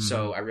 Mm-hmm.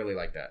 So I really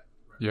like that.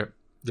 Yep.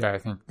 Yeah, I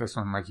think this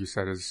one, like you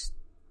said, is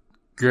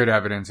good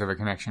evidence of a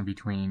connection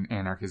between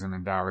anarchism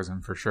and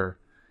Taoism for sure.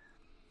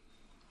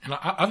 And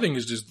I think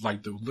it's just like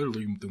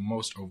literally the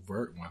most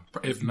overt one.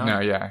 If not,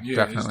 definitely. It's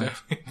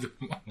definitely the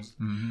most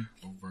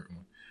overt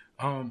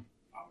one.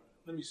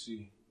 Let me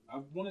see. I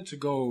wanted to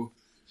go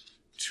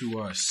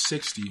to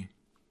 60,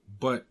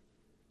 but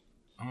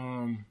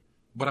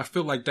I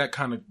feel like that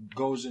kind of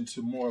goes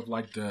into more of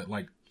like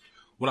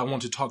what I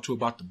want to talk to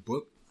about the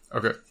book.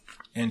 Okay.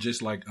 And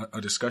just like a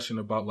discussion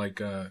about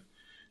like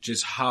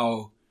just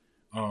how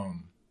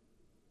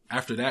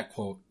after that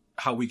quote,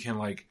 how we can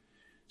like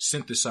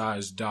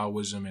synthesize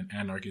Taoism and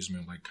anarchism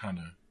and like kind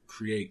of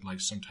create like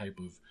some type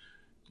of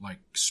like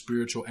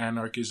spiritual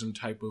anarchism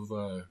type of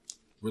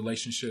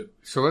relationship.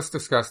 So let's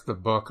discuss the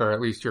book, or at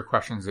least your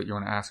questions that you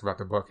want to ask about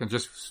the book. And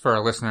just for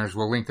our listeners,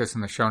 we'll link this in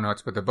the show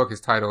notes, but the book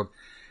is titled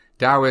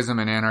Taoism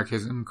and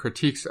Anarchism,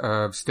 Critiques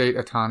of State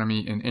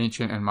Autonomy in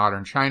Ancient and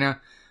Modern China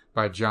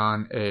by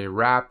John A.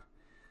 Rapp.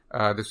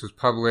 This was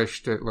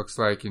published, it looks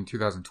like, in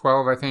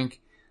 2012, I think.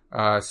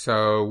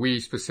 So we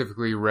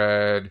specifically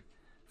read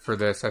for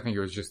this, I think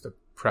it was just the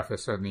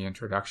preface and the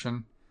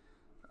introduction.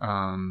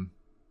 Okay,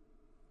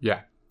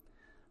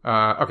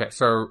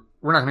 so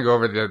we're not going to go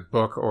over the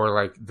book or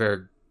like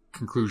the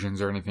conclusions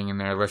or anything in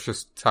there. Let's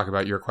just talk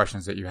about your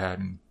questions that you had,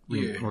 and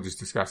we'll just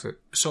discuss it.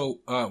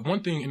 So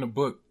one thing in the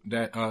book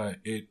that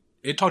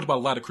it talked about a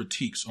lot of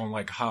critiques on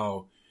like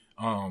how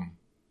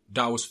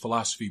Taoist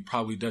philosophy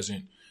probably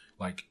doesn't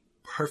like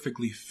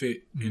perfectly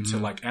fit into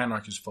like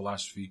anarchist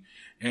philosophy.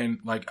 And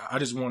like I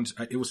just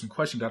wanted it was some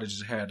questions that I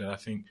just had that I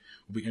think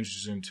would be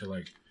interesting to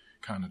like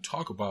kind of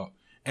talk about.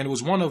 And it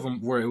was one of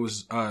them where it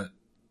was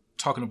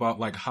talking about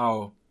like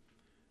how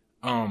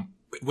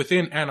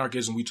within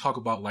anarchism we talk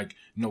about like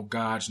no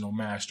gods, no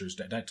masters,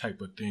 that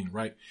type of thing,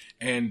 right?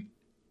 And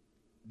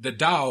the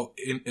Tao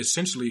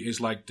essentially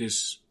is like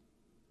this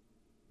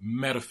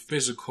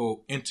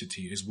metaphysical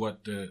entity is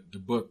what the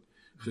book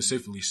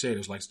specifically said.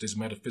 It's like this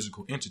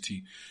metaphysical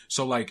entity.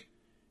 So like,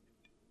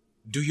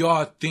 do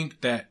y'all think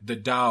that the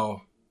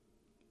Tao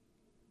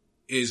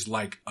is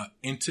like an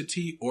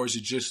entity, or is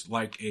it just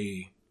like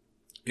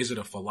is it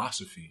a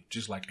philosophy,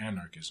 just like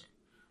anarchism?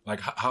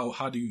 Like how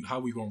are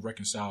we going to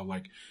reconcile,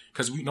 like,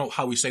 cause we know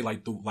how we say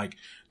like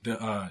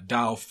the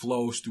Tao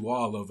flows through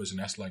all of us, and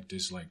that's like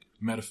this like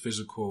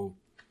metaphysical,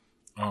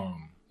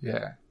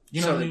 yeah.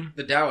 You know so what I mean?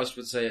 The Taoist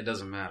would say it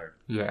doesn't matter.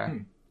 Yeah.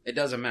 It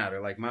doesn't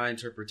matter. Like, my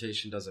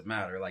interpretation doesn't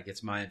matter. Like,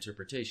 it's my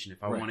interpretation.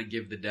 If I want to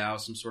give the Tao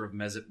some sort of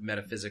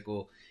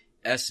metaphysical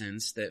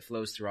essence that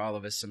flows through all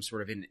of us, some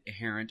sort of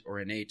inherent or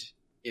innate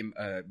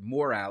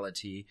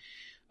morality,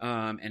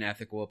 and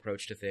ethical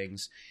approach to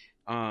things,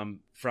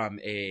 from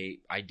a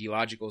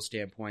ideological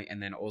standpoint,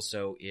 and then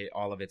also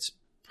all of its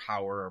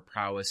power or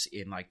prowess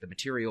in like the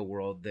material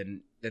world,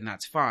 then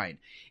that's fine.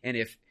 And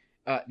if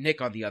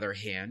Nick, on the other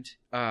hand,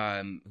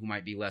 who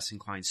might be less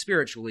inclined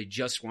spiritually,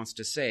 just wants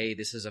to say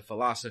this is a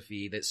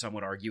philosophy that some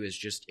would argue is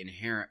just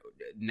inherent,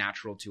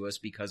 natural to us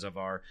because of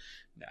our,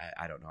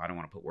 I don't know, I don't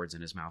want to put words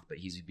in his mouth, but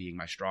he's being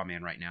my straw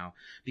man right now,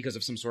 because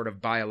of some sort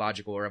of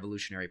biological or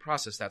evolutionary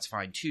process, that's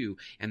fine too.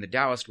 And the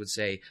Taoist would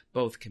say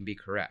both can be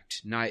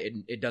correct.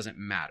 It doesn't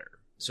matter.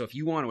 So if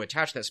you want to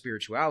attach that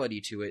spirituality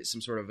to it,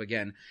 some sort of,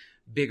 again,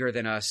 bigger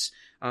than us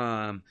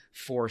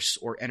force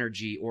or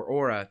energy or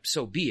aura,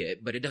 so be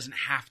it, but it doesn't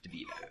have to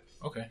be that.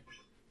 Okay.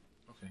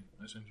 Okay,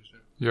 that's interesting.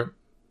 Yep.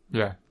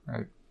 Yeah.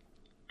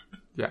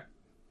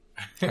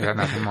 I got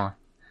nothing more.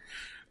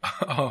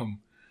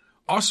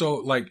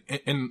 Also,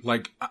 like, and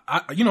like,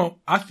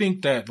 I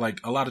think that like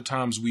a lot of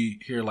times we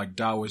hear like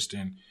Taoist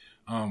and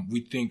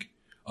we think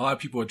a lot of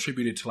people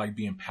attribute it to like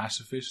being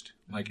pacifist,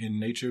 like in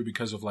nature,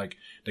 because of like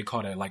they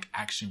call that like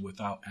action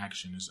without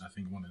action is I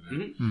think one of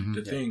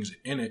the things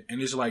in it,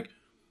 and it's like,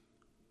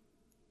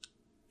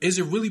 is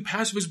it really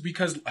pacifist?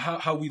 Because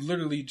how we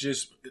literally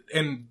just,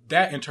 and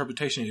that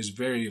interpretation is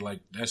very like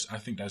I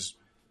think that's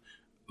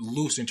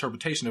loose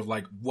interpretation of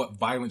like what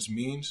violence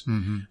means.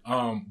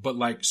 But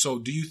like, so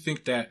do you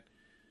think that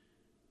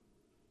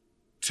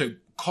to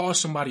call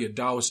somebody a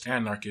Taoist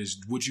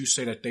anarchist, would you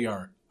say that they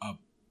are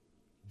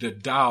the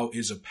Tao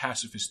is a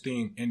pacifist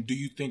thing? And do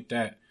you think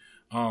that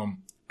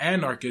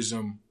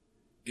anarchism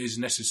is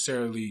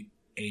necessarily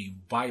a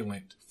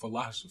violent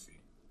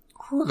philosophy?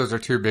 Ooh, those are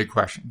two big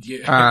questions.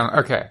 Yeah.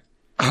 Okay.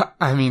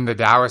 I mean, the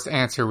Taoist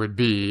answer would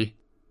be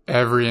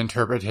every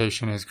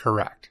interpretation is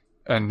correct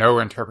and no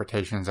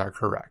interpretations are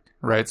correct,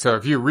 right? So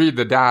if you read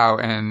the Tao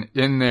and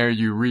in there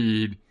you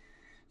read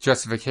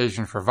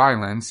justification for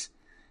violence,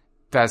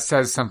 that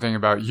says something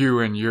about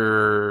you and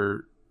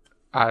your,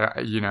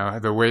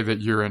 the way that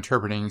you're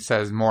interpreting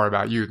says more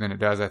about you than it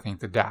does, I think,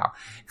 the Tao.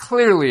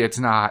 Clearly it's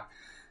not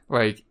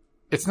like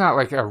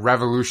a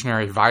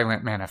revolutionary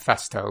violent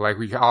manifesto. Like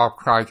we all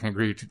probably can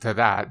agree to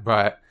that,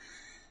 but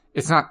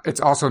it's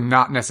also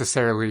not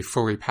necessarily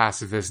fully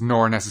pacifist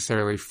nor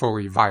necessarily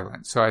fully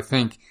violent. So I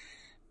think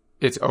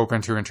it's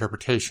open to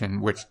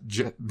interpretation, which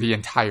the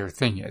entire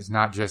thing is,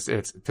 not just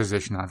its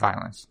position on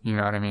violence. You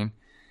know what I mean?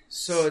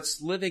 So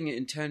it's living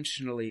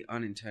intentionally,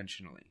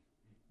 unintentionally,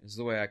 is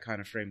the way I kind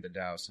of frame the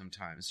Tao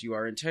sometimes. You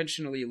are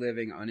intentionally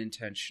living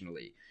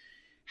unintentionally.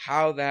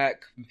 How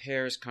that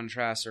compares,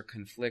 contrasts, or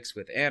conflicts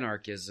with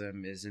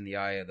anarchism is in the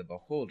eye of the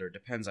beholder.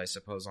 Depends, I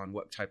suppose, on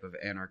what type of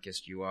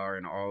anarchist you are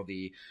and all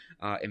the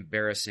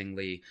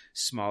embarrassingly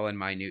small and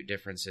minute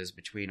differences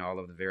between all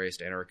of the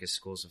various anarchist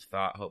schools of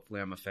thought. Hopefully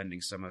I'm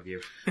offending some of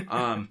you.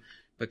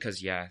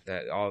 Because,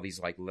 that all these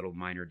like little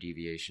minor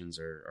deviations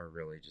are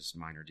really just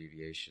minor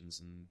deviations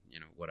and,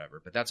 whatever.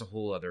 But that's a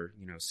whole other,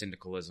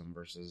 syndicalism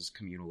versus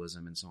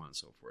communalism and so on and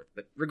so forth.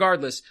 But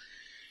regardless,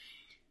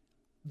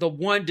 the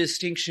one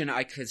distinction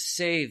I could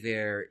say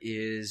there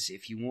is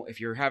if you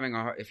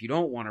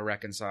don't want to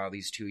reconcile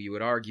these two, you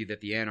would argue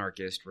that the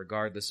anarchist,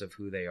 regardless of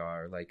who they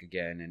are, like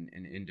again,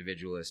 an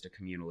individualist, a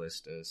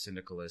communalist, a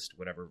syndicalist,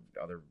 whatever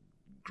other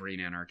green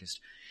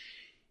anarchist,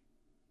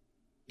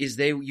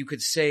 you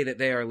could say that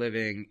they are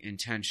living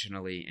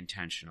intentionally,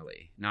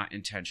 not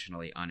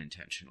intentionally,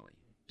 unintentionally.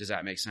 Does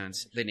that make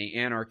sense? Then the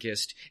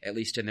anarchist, at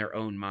least in their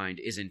own mind,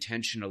 is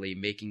intentionally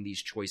making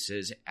these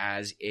choices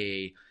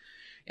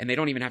and they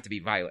don't even have to be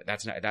violent.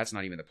 That's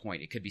not even the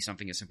point. It could be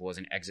something as simple as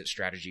an exit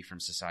strategy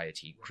from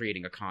society,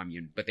 creating a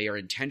commune, but they are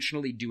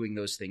intentionally doing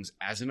those things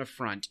as an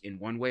affront in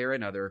one way or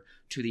another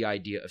to the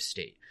idea of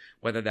state.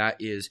 Whether that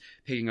is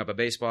picking up a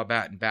baseball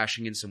bat and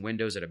bashing in some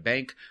windows at a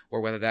bank, or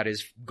whether that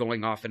is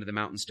going off into the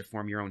mountains to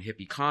form your own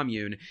hippie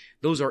commune,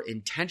 those are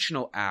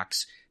intentional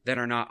acts that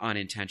are not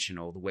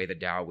unintentional, the way the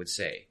Tao would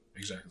say.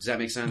 Exactly. Does that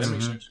make sense? That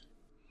makes sense.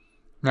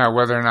 Now,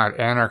 whether or not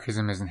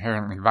anarchism is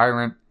inherently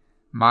violent,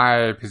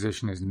 my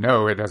position is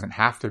no, it doesn't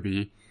have to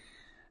be.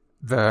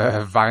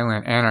 The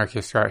violent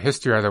anarchists throughout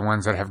history are the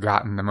ones that have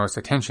gotten the most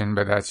attention,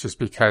 but that's just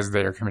because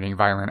they are committing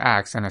violent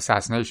acts and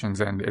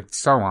assassinations and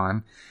so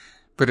on.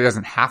 But it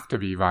doesn't have to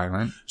be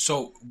violent.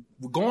 So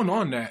going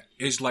on that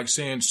is like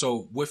saying,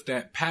 so with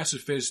that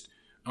pacifist,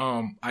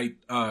 I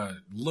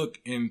look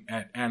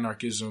at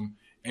anarchism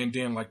and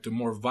then like the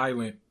more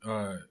violent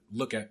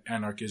look at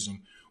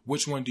anarchism,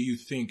 which one do you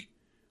think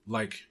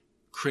like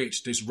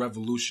creates this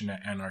revolution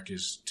that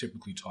anarchists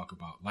typically talk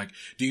about? Like,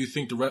 do you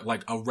think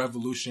a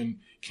revolution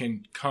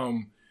can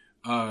come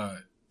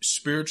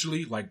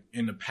spiritually, like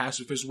in a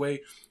pacifist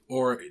way,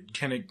 or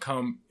can it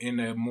come in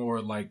a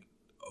more like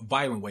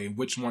violent way?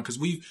 Which one? Because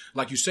we've,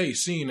 like you say,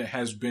 seen it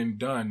has been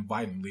done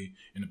violently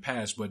in the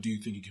past, but do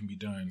you think it can be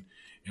done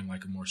in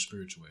like a more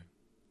spiritual way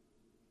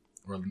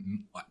or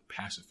like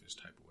pacifist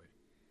type of way?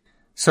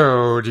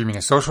 So, do you mean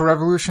a social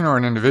revolution or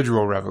an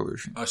individual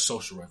revolution? A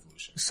social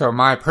revolution. So,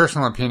 my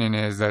personal opinion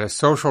is that a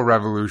social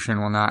revolution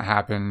will not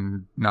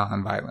happen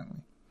non-violently.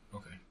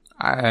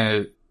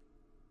 Okay.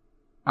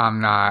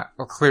 I'm not,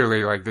 well,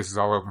 clearly, like, this is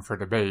all open for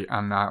debate.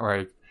 I'm not,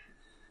 like,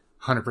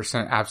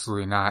 100%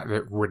 absolutely not.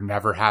 It would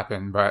never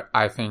happen. But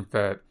I think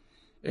that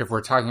if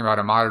we're talking about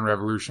a modern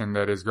revolution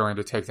that is going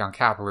to take down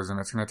capitalism,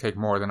 it's going to take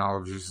more than all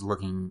of just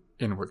looking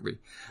inwardly.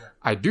 Yeah.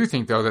 I do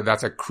think, though, that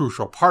that's a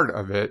crucial part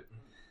of it.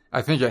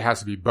 I think it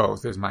has to be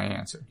both is my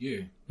answer.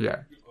 Yeah.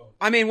 Yeah.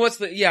 I mean, once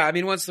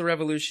the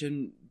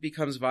revolution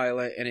becomes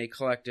violent in a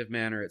collective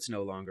manner, it's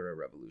no longer a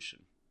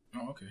revolution.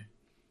 Oh, okay.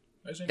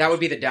 That would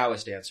be the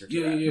Taoist answer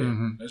to that. Yeah.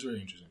 Mm-hmm. That's very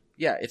interesting.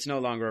 Yeah, it's no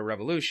longer a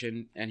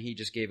revolution, and he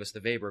just gave us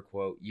the Weber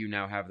quote, you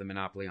now have the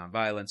monopoly on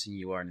violence and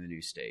you are in the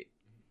new state.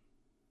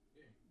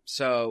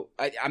 So,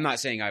 I'm not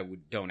saying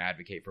don't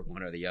advocate for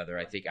one or the other.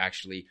 I think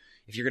actually,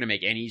 if you're going to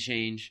make any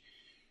change,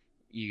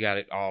 you got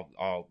it.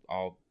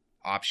 All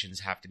options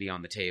have to be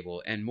on the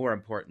table, and more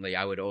importantly,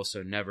 I would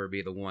also never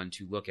be the one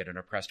to look at an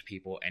oppressed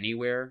people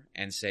anywhere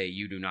and say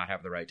you do not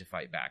have the right to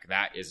fight back.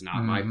 That is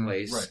not my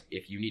place. Right.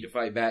 If you need to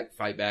fight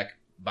back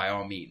by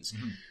all means.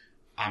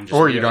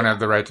 Or you don't have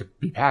the right to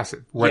be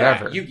passive.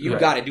 Whatever. Yeah, you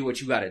got to do what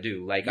you got to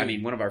do. Like, I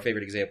mean, one of our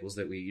favorite examples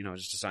that we,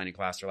 just assigned in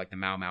class are like the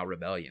Mau Mau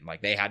Rebellion.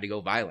 Like, they had to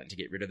go violent to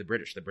get rid of the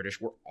British. The British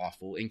were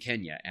awful in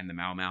Kenya, and the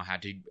Mau Mau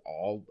had to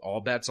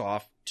all bets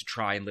off to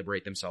try and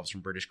liberate themselves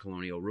from British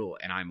colonial rule.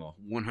 And I'm a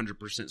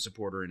 100%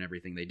 supporter in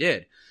everything they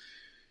did.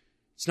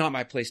 It's not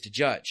my place to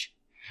judge.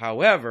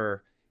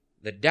 However,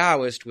 the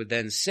Taoist would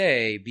then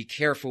say, be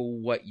careful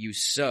what you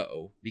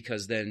sow,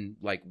 because then,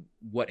 like,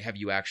 what have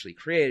you actually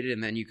created?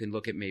 And then you can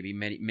look at maybe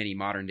many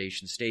modern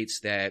nation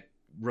states that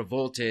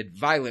revolted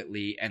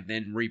violently and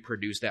then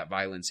reproduced that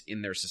violence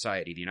in their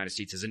society. The United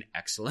States is an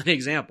excellent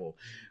example.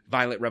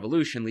 Violent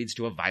revolution leads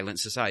to a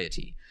violent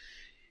society.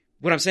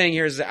 What I'm saying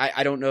here is that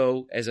I don't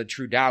know, as a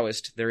true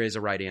Taoist, there is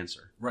a right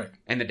answer. Right.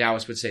 And the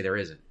Taoist would say there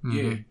isn't.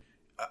 Yeah.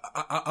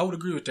 I would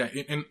agree with that,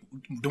 and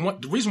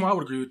the reason why I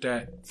would agree with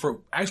that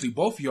for actually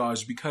both of y'all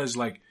is because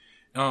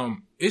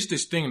it's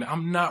this thing that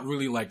I'm not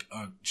really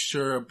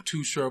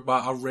too sure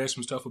about. I read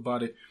some stuff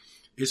about it.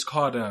 It's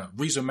called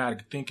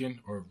rhizomatic thinking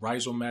or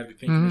rhizomatic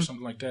thinking or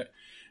something like that,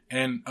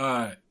 and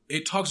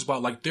it talks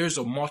about there's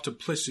a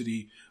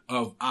multiplicity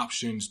of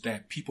options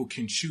that people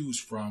can choose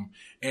from,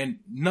 and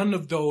none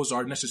of those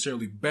are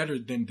necessarily better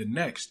than the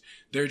next.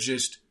 They're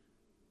just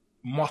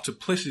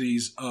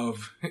multiplicities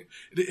of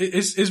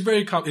it's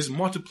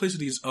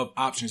multiplicities of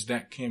options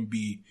that can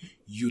be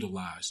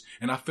utilized.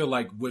 And I feel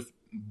like with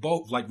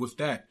both, with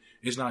that,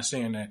 it's not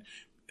saying that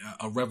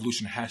a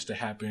revolution has to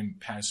happen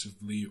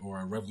passively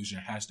or a revolution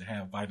has to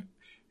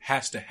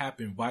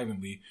happen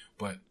violently,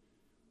 but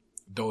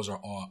those are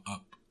all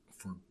up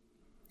for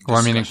discussion. Well,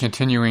 I mean, in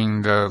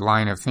continuing the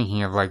line of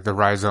thinking of the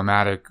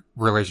rhizomatic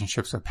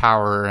relationships of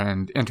power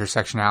and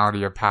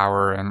intersectionality of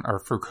power, or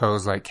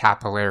Foucault's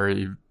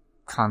capillary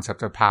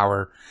concept of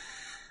power,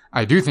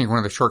 I do think one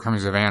of the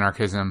shortcomings of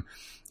anarchism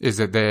is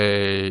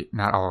that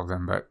not all of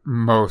them, but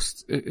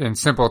most, in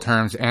simple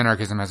terms,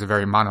 anarchism has a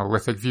very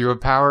monolithic view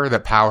of power,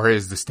 that power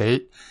is the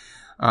state,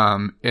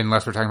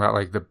 unless we're talking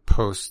about the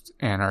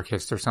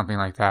post-anarchist or something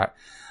like that.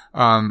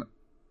 Where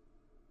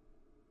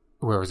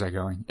was I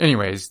going?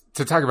 Anyways,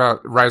 to talk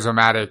about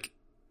rhizomatic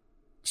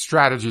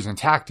strategies and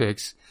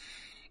tactics,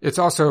 it's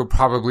also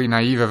probably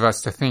naive of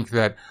us to think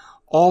that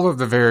all of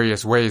the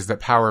various ways that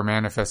power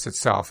manifests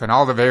itself and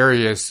all the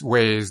various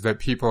ways that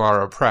people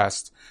are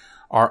oppressed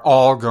are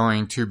all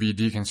going to be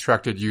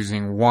deconstructed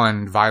using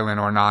one violent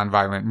or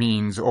non-violent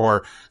means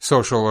or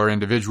social or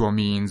individual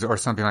means or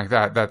something like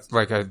that. That's,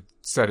 like I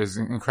said, is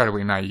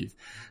incredibly naive.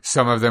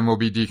 Some of them will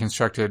be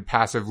deconstructed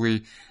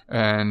passively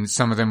and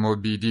some of them will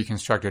be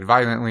deconstructed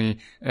violently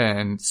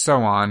and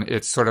so on.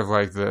 It's sort of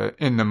like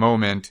in the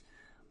moment,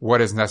 what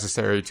is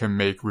necessary to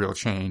make real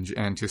change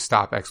and to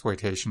stop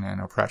exploitation and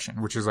oppression,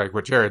 which is like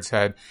what Jared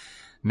said.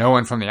 No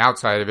one from the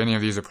outside of any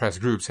of these oppressed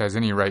groups has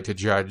any right to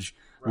judge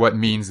what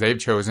means they've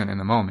chosen in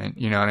the moment.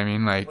 You know what I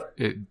mean?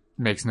 It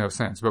makes no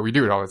sense, but we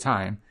do it all the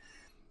time.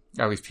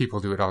 At least people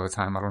do it all the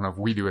time. I don't know if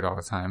we do it all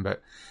the time,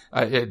 but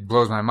it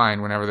blows my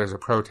mind whenever there's a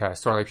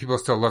protest or people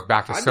still look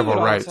back to civil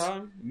rights. All the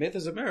time. Myth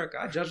is America.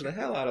 I judge the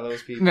hell out of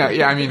those people. No,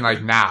 yeah, I mean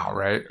now,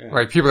 right?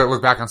 Yeah. People that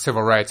look back on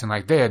civil rights and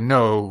they had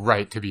no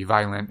right to be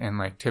violent and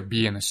to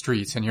be in the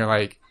streets, and you're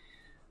like,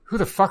 who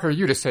the fuck are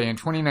you to say in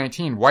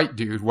 2019, white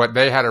dude, what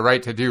they had a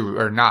right to do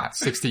or not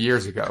 60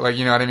 years ago?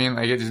 You know what I mean?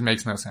 It just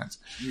makes no sense.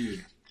 Yeah.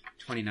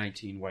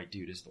 2019 white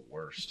dude is the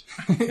worst.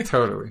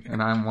 Totally.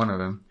 And I'm one of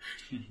them.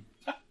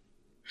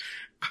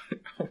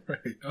 All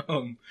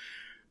right.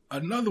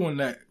 Another one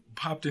that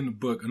popped in the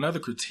book, another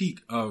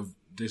critique of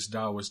this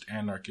Taoist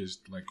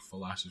anarchist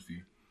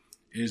philosophy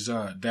is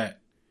that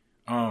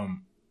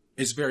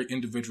it's very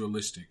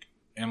individualistic,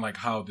 and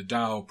how the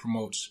Tao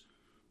promotes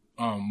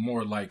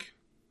more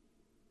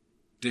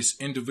this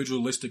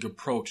individualistic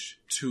approach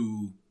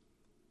to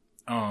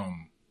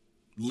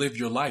live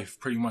your life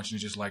pretty much and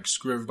just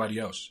screw everybody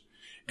else.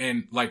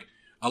 And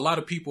a lot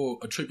of people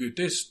attribute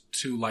this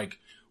to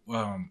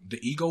the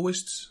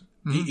egoists.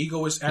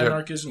 Egoist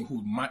anarchism,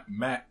 who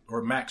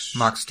Max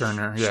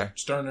Stirner, yeah.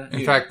 Stirner.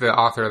 In fact, the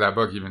author of that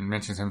book even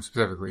mentions him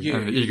specifically.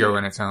 And the ego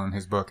in its own,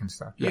 his book and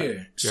stuff.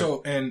 Yeah.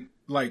 So, and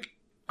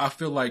I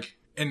feel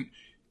and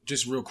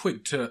just real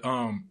quick to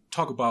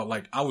talk about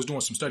I was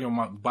doing some study on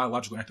my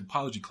biological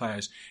anthropology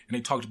class, and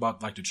they talked about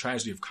the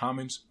tragedy of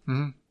commons.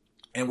 Mm-hmm.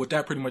 And what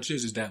that pretty much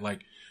is that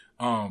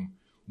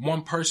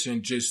one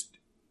person just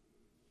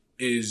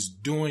is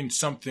doing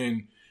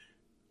something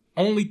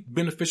only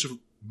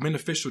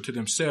beneficial to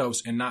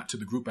themselves and not to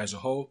the group as a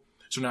whole.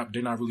 So now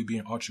they're not really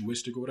being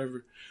altruistic or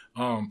whatever.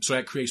 So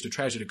that creates the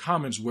tragedy of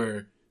commons,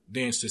 where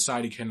then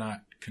society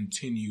cannot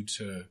continue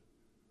to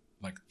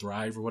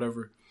thrive or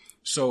whatever.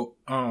 So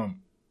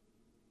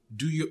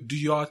do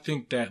y'all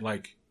think that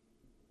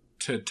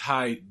to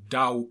tie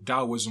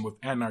Taoism with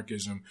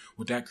anarchism,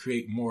 would that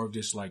create more of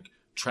this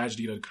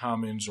tragedy of the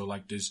commons or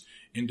this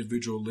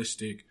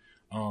individualistic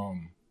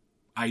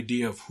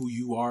idea of who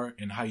you are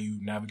and how you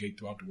navigate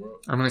throughout the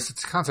world. I mean, it's a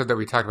concept that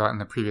we talked about in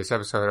the previous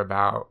episode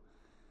about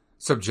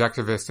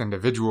subjectivist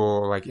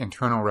individual, like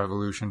internal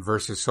revolution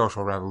versus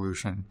social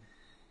revolution.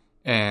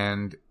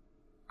 And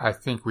I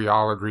think we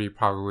all agree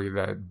probably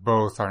that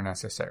both are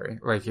necessary.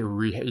 Like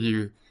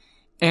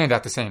and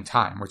at the same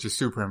time, which is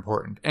super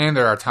important. And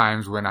there are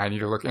times when I need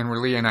to look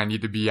inwardly and I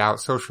need to be out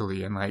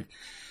socially. And like,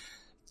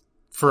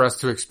 for us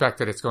to expect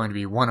that it's going to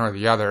be one or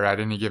the other at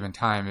any given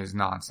time is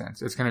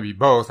nonsense. It's going to be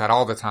both at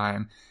all the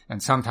time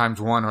and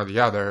sometimes one or the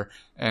other.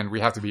 And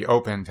we have to be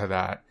open to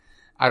that.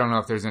 I don't know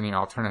if there's any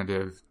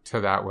alternative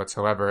to that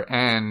whatsoever.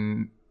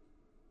 And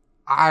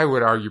I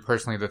would argue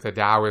personally that the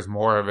Tao is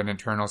more of an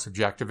internal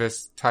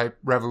subjectivist type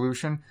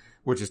revolution,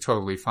 which is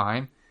totally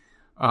fine.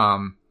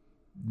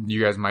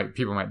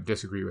 People might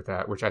disagree with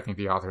that, which I think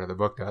the author of the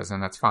book does,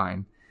 and that's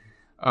fine.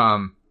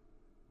 What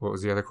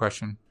was the other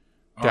question?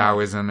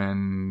 Taoism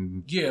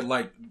and... Yeah,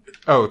 like...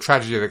 Oh,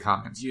 Tragedy of the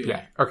Commons.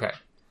 Yeah. Okay.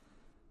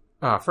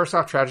 First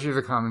off, Tragedy of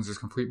the Commons is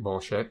complete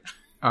bullshit.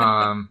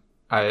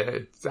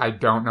 I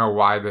don't know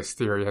why this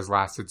theory has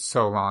lasted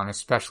so long,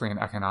 especially in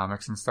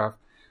economics and stuff.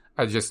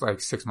 I just, like,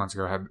 6 months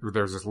ago,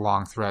 there was this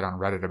long thread on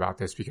Reddit about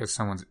this because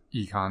someone's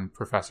econ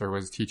professor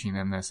was teaching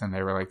them this, and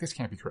they were like, this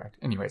can't be correct.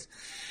 Anyways,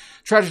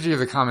 Tragedy of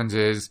the Commons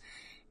is,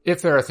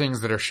 if there are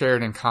things that are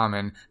shared in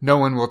common, no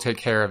one will take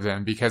care of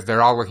them because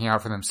they're all looking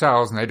out for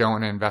themselves and they don't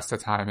want to invest the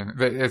time in it.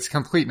 It's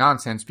complete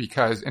nonsense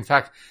because, in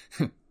fact,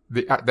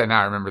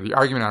 now I remember the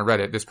argument on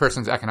Reddit, this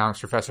person's economics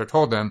professor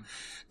told them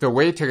the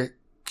way to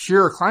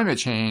cure climate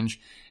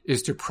change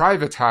is to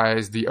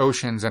privatize the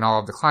oceans and all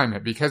of the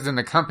climate because then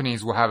the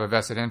companies will have a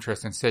vested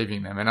interest in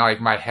saving them. And like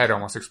my head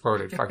almost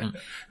exploded fucking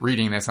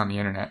reading this on the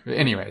internet. But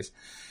anyways,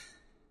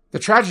 the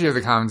Tragedy of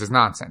the Commons is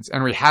nonsense.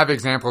 And we have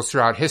examples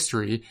throughout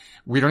history.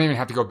 We don't even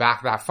have to go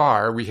back that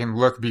far. We can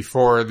look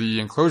before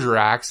the Enclosure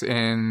Acts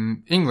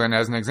in England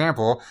as an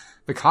example.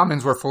 The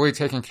commons were fully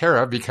taken care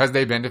of because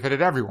they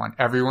benefited everyone.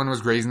 Everyone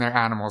was grazing their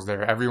animals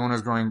there. Everyone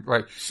was growing,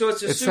 like, so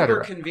it's a super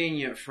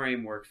convenient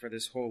framework for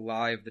this whole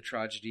lie of the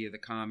Tragedy of the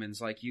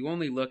Commons. Like, you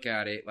only look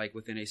at it, like,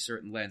 within a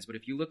certain lens. But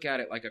if you look at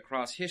it, like,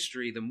 across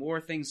history, the more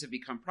things have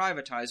become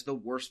privatized, the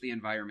worse the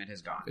environment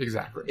has gone.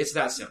 Exactly. It's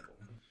that simple,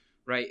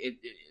 right?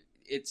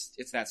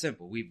 It's that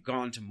simple. We've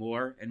gone to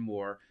more and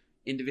more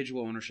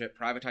individual ownership,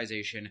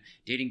 privatization,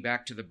 dating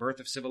back to the birth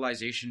of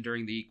civilization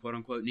during the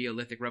quote-unquote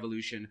Neolithic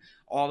Revolution,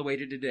 all the way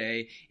to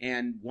today,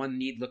 and one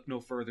need look no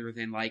further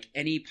than like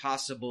any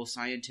possible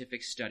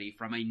scientific study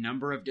from a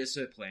number of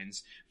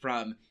disciplines,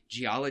 from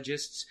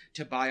geologists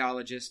to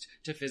biologists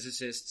to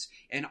physicists,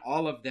 and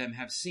all of them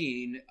have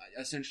seen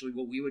essentially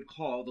what we would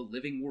call the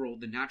living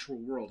world, the natural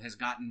world, has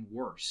gotten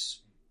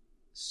worse.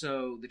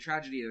 So the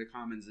Tragedy of the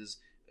Commons is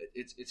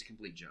it's a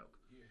complete joke.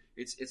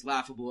 It's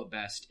laughable at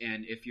best,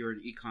 and if you're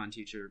an econ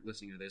teacher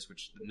listening to this,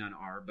 which none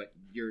are, but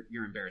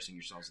you're embarrassing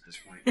yourselves at this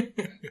point.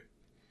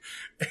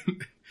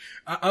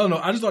 I don't know.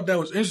 I just thought that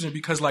was interesting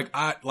because,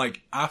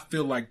 I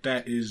feel like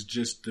that is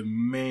just the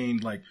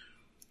main,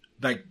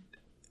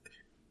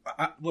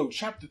 look,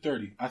 chapter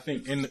 30. I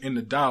think in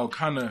the Tao,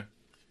 kind of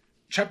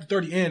chapter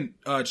 30 and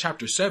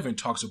chapter 7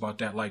 talks about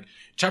that. Like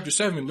chapter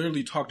 7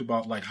 literally talked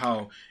about like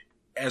how,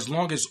 as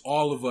long as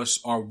all of us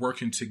are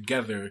working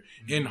together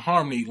in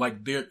harmony,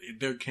 like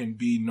there can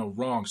be no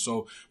wrong.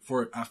 So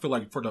I feel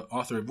like for the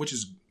author, which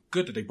is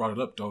good that they brought it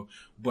up though,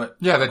 but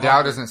yeah, the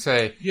Tao doesn't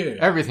say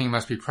everything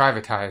must be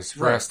privatized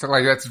for us to,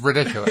 like, that's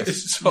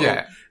ridiculous. So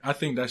I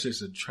think that's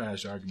just a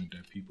trash argument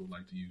that people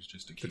like to use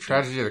just to keep the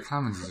Tragedy of the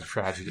Commons is a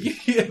tragedy.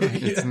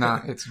 It's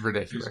not, it's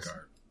ridiculous.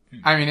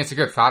 I mean, it's a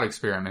good thought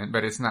experiment,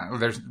 but it's not,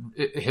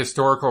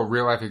 historical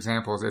real life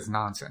examples, it's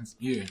nonsense.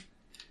 Yeah.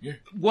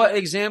 What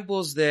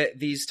examples that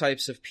these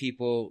types of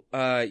people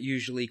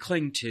usually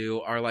cling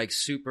to are like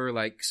super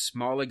like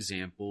small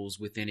examples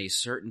within a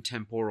certain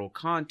temporal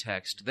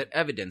context that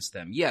evidence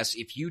them. Yes,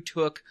 if you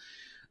took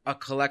a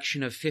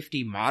collection of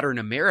 50 modern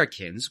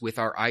Americans with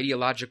our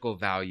ideological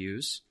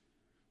values,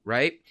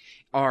 right?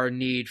 Our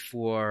need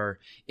for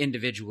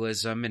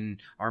individualism and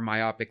our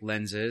myopic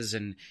lenses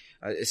and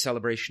a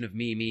celebration of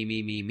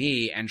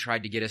me, and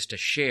tried to get us to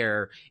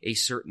share a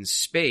certain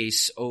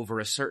space over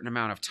a certain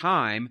amount of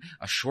time,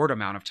 a short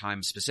amount of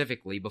time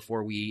specifically,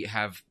 before we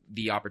have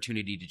the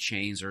opportunity to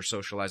change or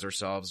socialize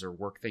ourselves or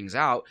work things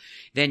out,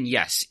 then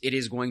yes, it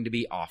is going to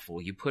be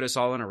awful. You put us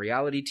all in a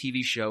reality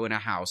TV show in a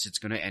house, it's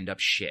going to end up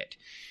shit.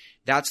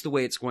 That's the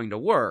way it's going to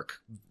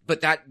work.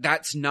 But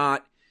that's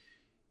not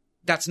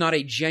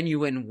a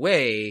genuine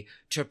way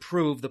to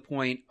prove the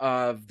point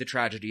of the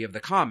Tragedy of the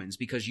Commons,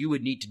 because you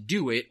would need to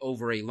do it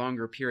over a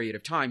longer period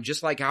of time,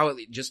 just like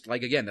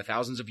again, the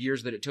thousands of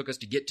years that it took us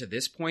to get to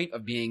this point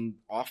of being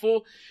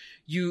awful.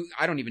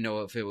 I don't even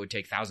know if it would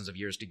take thousands of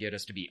years to get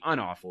us to be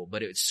unawful,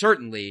 but it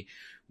certainly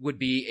would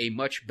be a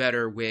much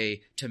better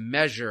way to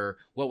measure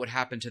what would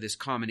happen to this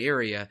common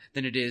area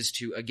than it is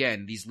to,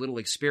 again, these little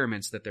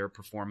experiments that they're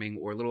performing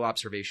or little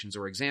observations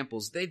or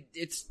examples.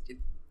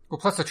 Well,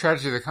 plus the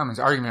tragedy of the commons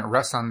argument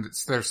rests on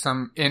there's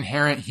some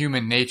inherent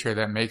human nature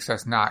that makes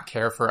us not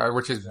care for,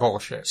 which is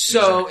bullshit.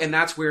 So, and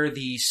that's where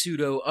the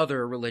pseudo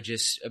other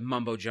religious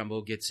mumbo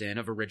jumbo gets in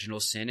of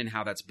original sin and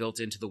how that's built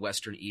into the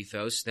Western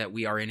ethos that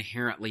we are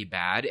inherently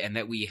bad and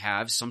that we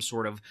have some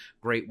sort of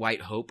great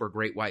white hope or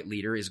great white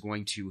leader is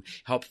going to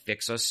help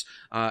fix us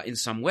in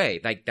some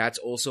way. Like that's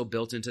also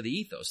built into the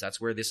ethos.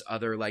 That's where this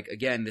other, like,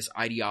 again, this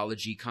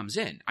ideology comes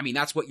in. I mean,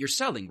 that's what you're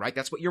selling, right?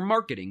 That's what you're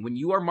marketing. When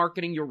you are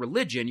marketing your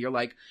religion, you're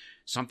like,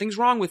 something's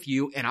wrong with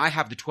you, and I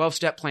have the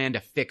 12-step plan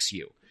to fix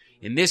you.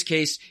 In this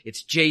case,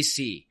 it's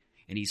JC,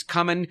 and he's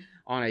coming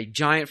on a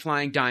giant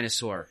flying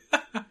dinosaur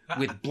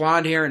with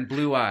blonde hair and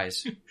blue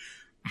eyes.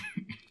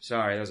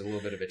 Sorry, that was a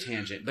little bit of a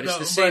tangent, but it's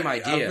the same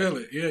idea. I feel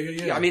it.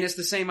 Yeah. I mean, it's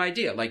the same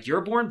idea. Like,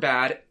 you're born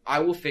bad, I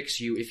will fix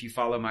you if you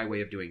follow my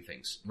way of doing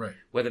things. Right.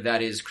 Whether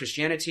that is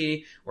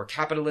Christianity or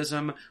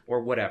capitalism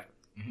or whatever.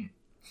 Mm-hmm.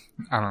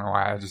 I don't know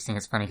why. I just think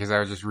it's funny because I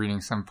was just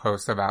reading some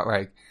post about,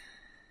 like,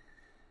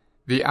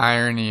 the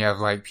irony of,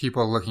 like,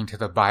 people looking to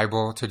the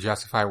Bible to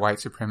justify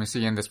white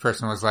supremacy, and this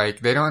person was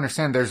like, they don't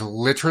understand there's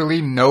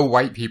literally no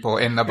white people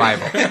in the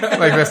Bible.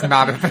 Like, that's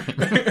not a thing.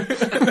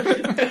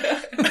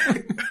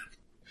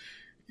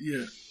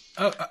 Yeah.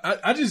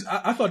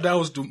 I thought that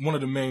was one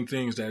of the main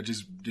things that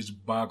just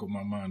boggled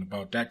my mind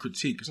about that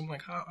critique. Because I'm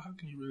like, how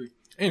can you really...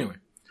 Anyway.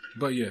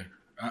 But yeah,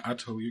 I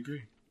totally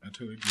agree.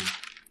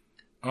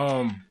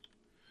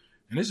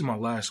 And this is my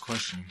last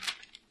question,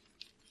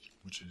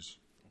 which is...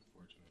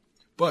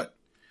 But,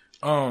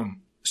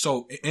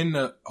 so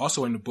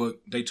also in the book,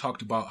 they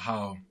talked about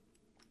how,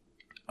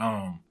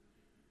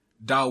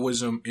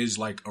 Taoism is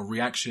like a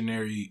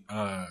reactionary,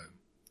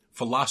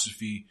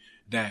 philosophy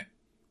that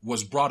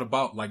was brought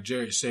about, like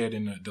Jared said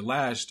in the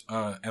last,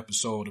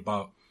 episode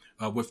about,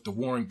 with the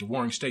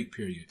Warring State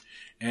period,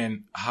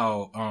 and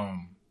how,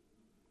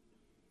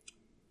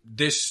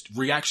 this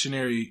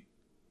reactionary,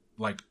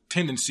 like,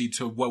 tendency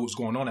to what was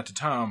going on at the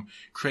time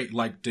create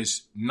like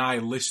this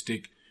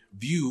nihilistic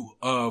view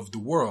of the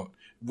world,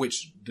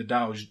 which the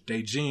Tao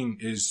Te Ching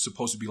is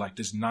supposed to be like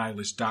this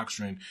nihilist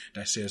doctrine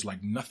that says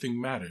like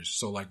nothing matters.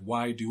 So like,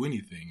 why do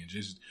anything and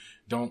just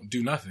don't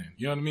do nothing?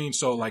 You know what I mean?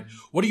 So like,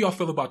 what do y'all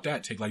feel about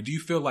that take? Like, do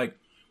you feel like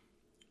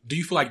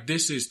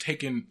this is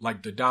taking,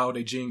 like the Tao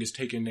Te Ching is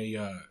taking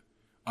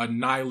a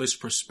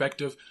nihilist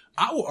perspective?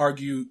 I will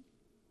argue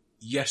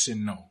yes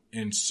and no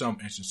in some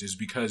instances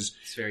because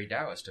it's very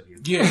Taoist of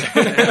you.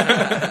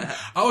 Yeah.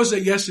 I would say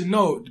yes and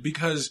no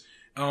because,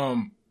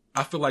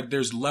 I feel like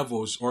there's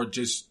levels or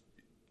just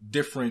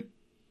different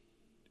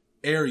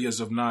areas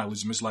of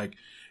nihilism. It's like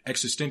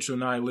existential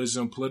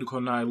nihilism,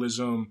 political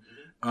nihilism,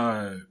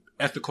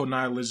 ethical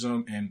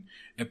nihilism, and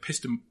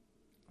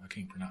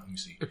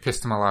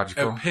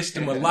epistemological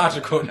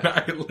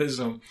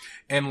nihilism.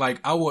 And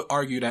like, I would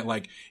argue that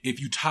like, if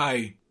you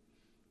tie,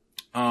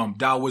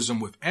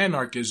 Taoism with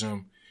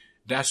anarchism,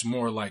 that's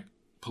more like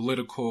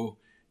political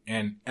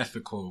and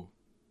ethical,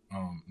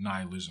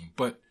 nihilism.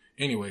 But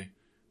anyway,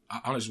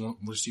 I just want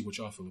to see what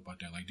y'all feel about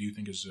that. Like, do you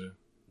think it's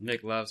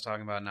Nick loves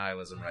talking about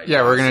nihilism right now.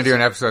 Yeah, we're going to do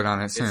an episode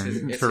on it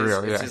soon. For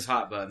real, It's his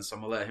hot button, so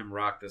I'm going to let him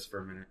rock this for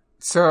a minute.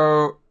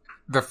 So,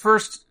 the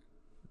first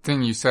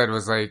thing you said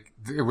was like,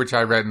 which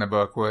I read in the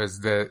book, was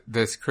that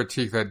this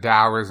critique that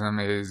Taoism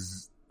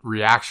is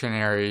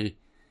reactionary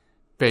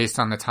based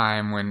on the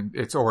time when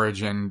its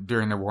origin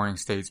during the Warring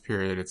States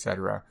period,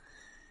 etc.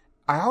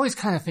 I always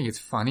kind of think it's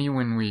funny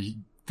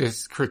when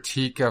this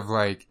critique of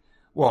like,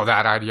 well,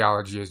 that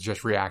ideology is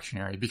just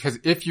reactionary. Because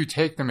if you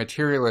take the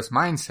materialist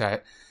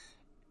mindset,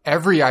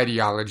 every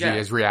ideology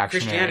is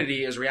reactionary.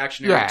 Christianity is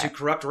reactionary to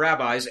corrupt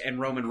rabbis and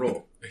Roman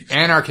rule.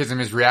 Anarchism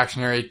is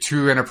reactionary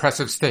to an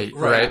oppressive state,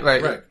 right?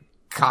 Like,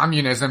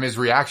 communism is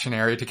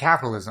reactionary to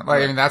capitalism.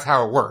 Like, I mean, that's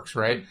how it works,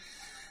 right?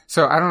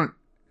 So I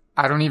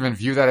don't even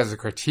view that as a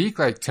critique.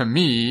 Like, to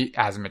me,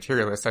 as a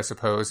materialist, I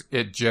suppose,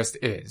 it just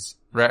is,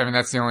 right? I mean,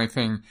 that's the only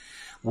thing.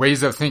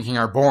 Ways of thinking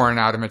are born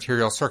out of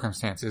material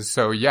circumstances.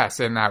 So yes,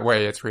 in that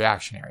way, it's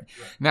reactionary.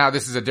 Right. Now,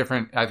 this is a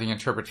different, I think,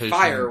 interpretation.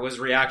 Fire was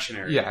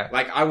reactionary. Yeah.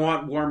 Like, I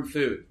want warm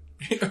food.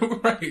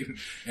 Right.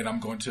 And I'm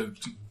going to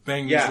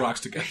bang these rocks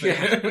together.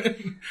 Yeah.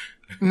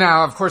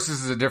 Now, of course,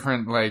 this is a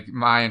different, like,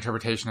 my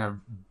interpretation of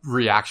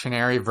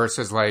reactionary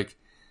versus, like,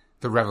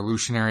 the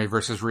revolutionary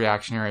versus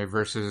reactionary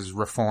versus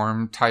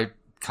reform type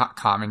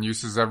common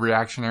uses of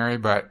reactionary.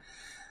 But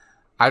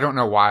I don't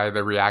know why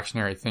the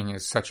reactionary thing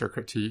is such a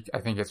critique. I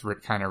think it's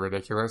kind of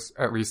ridiculous,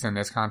 at least in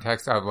this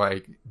context of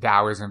like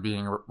Taoism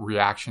being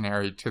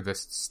reactionary to the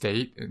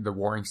state, the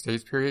Warring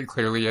States period.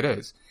 Clearly it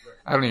is. Right.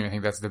 I don't even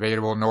think that's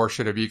debatable, nor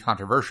should it be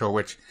controversial,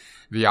 which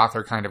the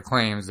author kind of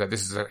claims that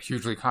this is a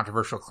hugely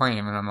controversial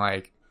claim. And I'm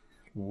like,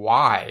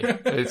 why?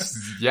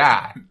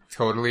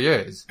 Totally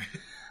is.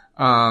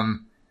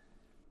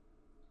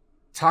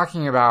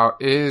 Talking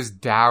about, is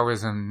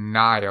Taoism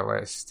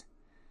nihilist?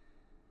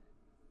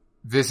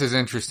 This is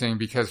interesting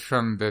because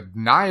from the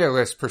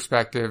nihilist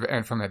perspective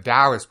and from the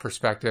Taoist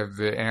perspective,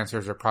 the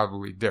answers are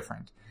probably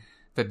different.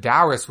 The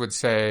Taoist would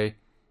say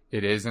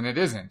it is and it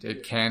isn't.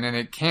 It can and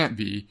it can't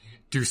be.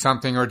 Do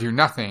something or do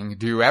nothing.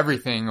 Do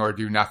everything or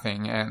do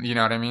nothing. And you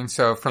know what I mean?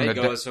 So from they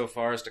go so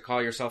far as to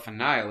call yourself a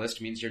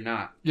nihilist means you're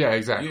not. Yeah,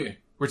 exactly. Yeah.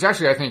 Which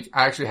actually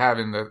I actually have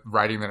in the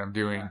writing that I'm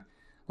doing,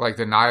 like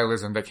the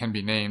nihilism that can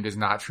be named is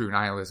not true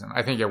nihilism.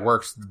 I think it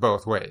works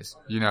both ways.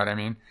 You know what I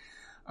mean?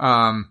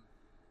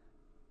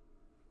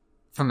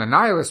 From the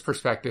nihilist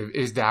perspective,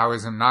 is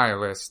Taoism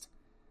nihilist?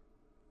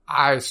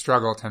 I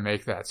struggle to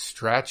make that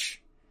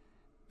stretch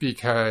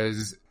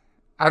because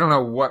I don't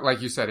know what,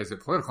 like you said, is it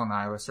political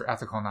nihilist or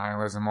ethical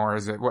nihilism, or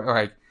is it what,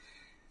 like,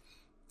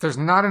 there's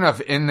not enough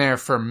in there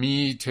for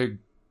me to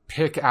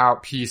pick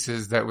out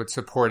pieces that would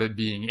support it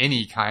being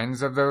any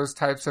kinds of those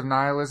types of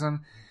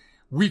nihilism.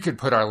 We could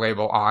put our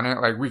label on it.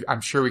 Like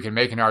I'm sure we can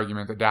make an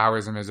argument that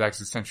Taoism is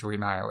existentially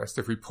nihilist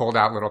if we pulled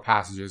out little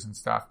passages and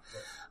stuff.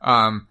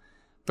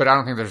 But I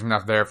don't think there's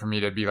enough there for me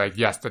to be like,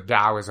 yes, the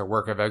Tao is a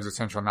work of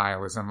existential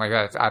nihilism.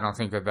 Like I don't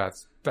think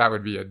that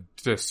would be a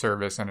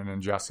disservice and an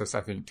injustice,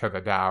 I think, to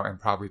the Tao and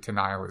probably to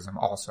nihilism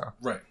also.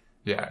 Right.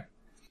 Yeah.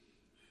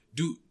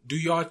 Do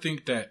y'all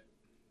think that,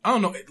 I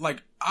don't know,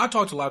 like I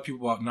talk to a lot of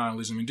people about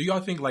nihilism, and do y'all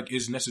think like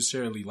is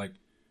necessarily like,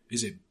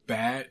 is it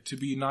bad to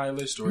be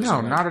nihilist? Or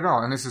no, not at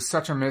all. And this is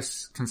such a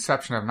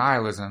misconception of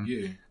nihilism.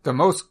 Yeah. The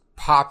most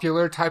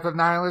popular type of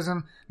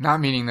nihilism, not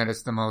meaning that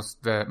it's the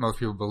most that most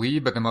people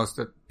believe, but the most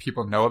that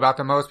people know about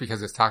the most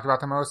because it's talked about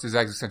the most, is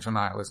existential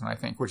nihilism, I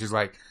think, which is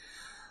like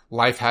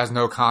life has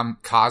no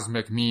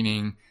cosmic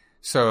meaning,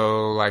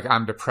 so like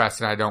I'm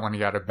depressed and I don't want to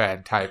get out of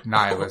bed type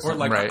nihilism. Or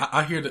like right?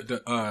 I hear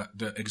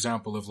the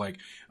example of like,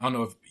 I don't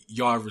know if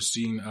y'all ever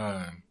seen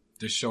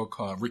this show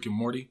called Rick and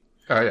Morty.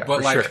 Oh yeah,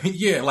 but like, sure.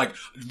 Yeah, like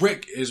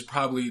Rick is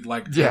probably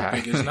like the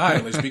biggest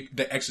nihilist,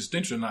 the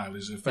existential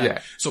nihilist, in fact.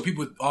 Yeah. So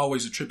people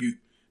always attribute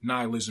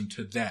nihilism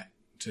to that,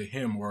 to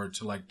him, or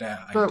to like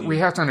that but idea. We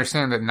have to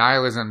understand that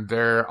nihilism,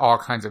 there are all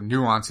kinds of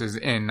nuances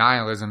in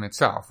nihilism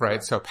itself,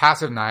 right? So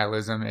passive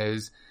nihilism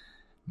is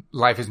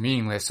life is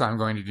meaningless, so I'm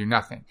going to do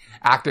nothing.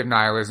 Active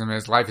nihilism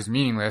is life is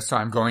meaningless, so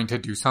I'm going to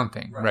do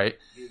something, right?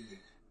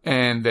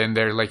 And then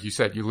there, like you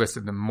said, you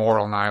listed the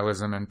moral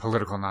nihilism and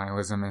political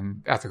nihilism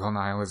and ethical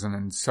nihilism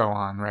and so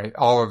on, right?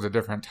 All of the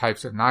different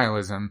types of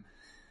nihilism.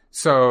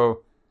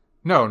 So,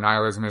 no,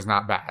 nihilism is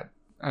not bad.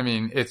 I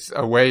mean, it's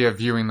a way of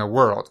viewing the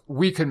world.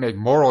 We could make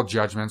moral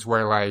judgments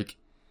where, like,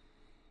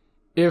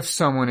 if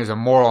someone is a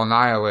moral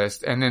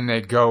nihilist and then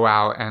they go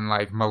out and,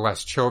 like,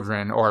 molest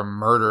children or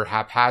murder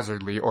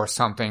haphazardly or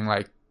something,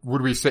 like,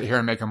 would we sit here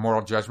and make a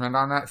moral judgment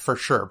on that? For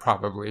sure,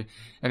 probably.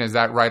 And is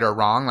that right or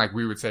wrong? Like,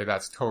 we would say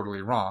that's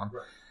totally wrong.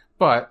 Right.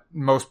 But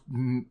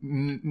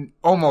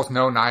almost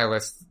no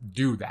nihilists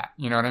do that.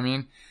 You know what I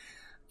mean?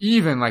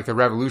 Even, like, the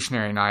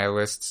revolutionary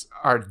nihilists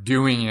are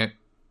doing it.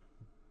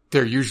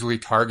 They're usually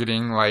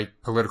targeting, like,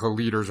 political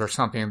leaders or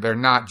something. They're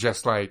not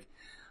just, like,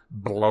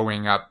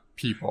 blowing up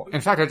people.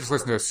 In fact, I just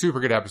listened to a super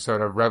good episode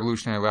of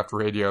Revolutionary Left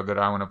Radio that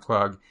I want to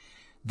plug,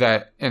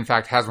 that in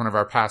fact has one of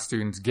our past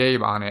students,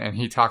 Gabe, on it, and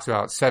he talks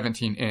about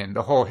 17N.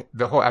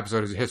 The whole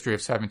episode is a history of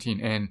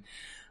 17N,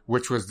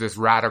 which was this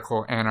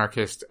radical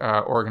anarchist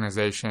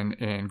organization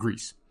in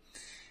Greece.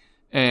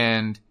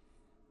 And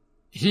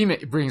he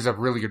brings up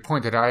a really good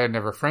point that I had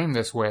never framed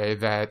this way,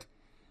 that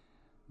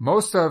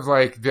most of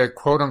like the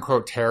quote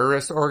unquote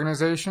terrorist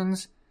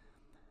organizations,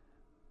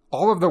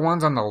 all of the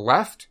ones on the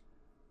left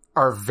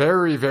are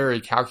very, very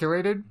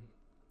calculated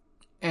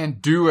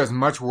and do as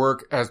much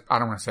work as, I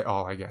don't want to say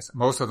all, I guess,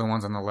 most of the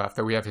ones on the left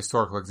that we have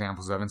historical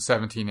examples of, and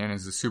 17N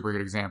is a super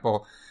good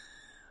example,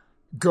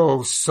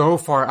 go so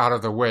far out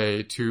of the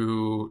way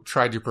to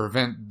try to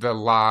prevent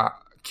the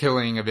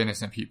killing of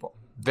innocent people.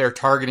 They're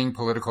targeting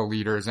political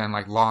leaders and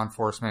like law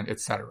enforcement,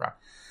 etc.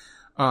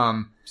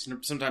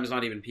 Sometimes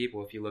not even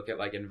people. If you look at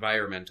like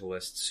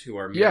environmentalists who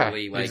are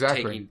merely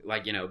taking,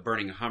 like, you know,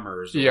 burning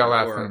Hummers and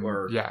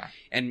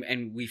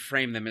we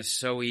frame them as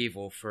so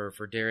evil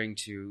for daring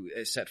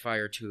to set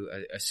fire to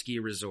a ski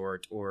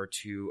resort or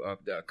to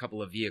a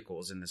couple of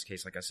vehicles. In this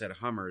case, like I said,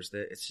 Hummers.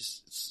 That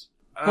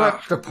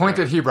But the point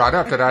that he brought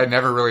up that I had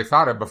never really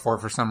thought of before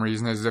for some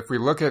reason is if we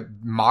look at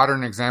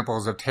modern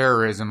examples of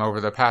terrorism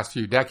over the past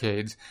few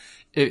decades,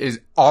 it has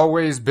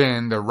always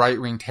been the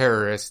right-wing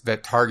terrorists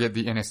that target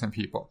the innocent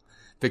people.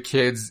 The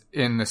kids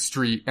in the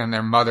street and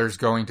their mothers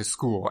going to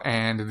school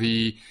and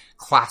the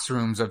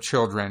classrooms of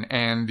children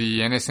and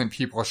the innocent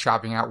people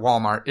shopping at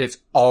Walmart. It's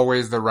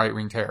always the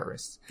right-wing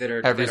terrorists. That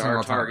are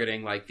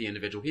targeting like the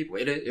individual people.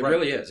 It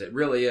really is. It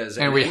really is.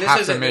 And we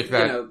have to make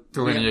that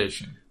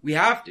delineation. We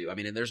have to. I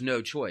mean, and there's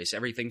no choice.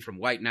 Everything from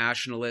white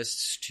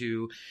nationalists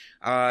to,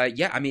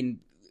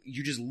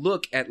 you just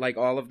look at like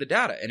all of the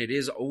data, and it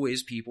is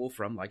always people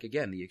from like,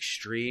 again, the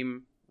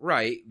extreme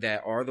right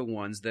that are the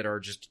ones that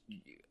are just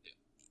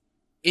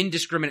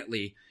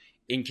indiscriminately,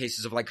 in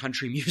cases of like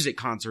country music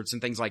concerts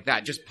and things like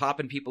that, just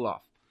popping people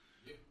off.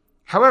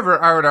 However,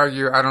 I would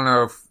argue, I don't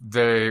know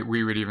if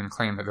we would even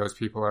claim that those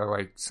people are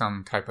like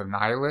some type of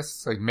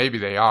nihilists. Like maybe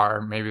they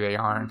are, maybe they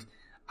aren't.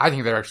 I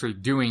think they're actually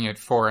doing it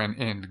for an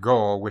end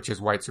goal, which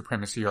is white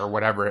supremacy or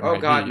whatever it might be.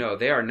 Oh God, no,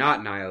 they are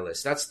not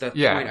nihilists. That's the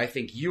point I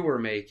think you were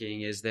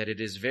making, is that it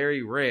is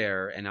very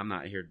rare, and I'm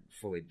not here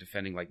fully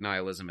defending like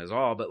nihilism as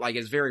all, but like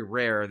it's very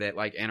rare that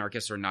like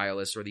anarchists or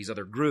nihilists or these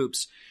other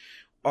groups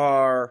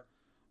are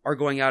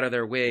going out of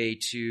their way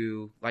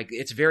to, like,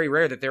 it's very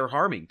rare that they're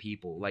harming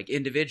people, like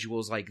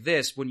individuals like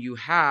this, when you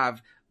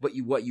have,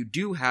 what you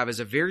do have is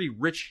a very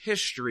rich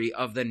history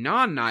of the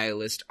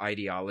non-nihilist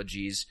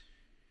ideologies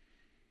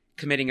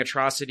committing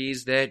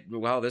atrocities that,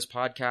 well, this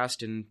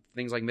podcast and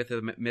things like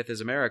Myth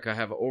is America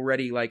have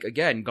already, like,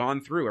 again,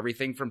 gone through.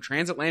 Everything from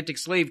transatlantic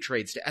slave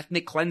trades to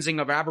ethnic cleansing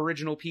of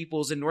Aboriginal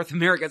peoples in North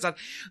America.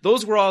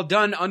 Those were all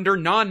done under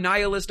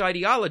non-nihilist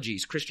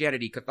ideologies.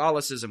 Christianity,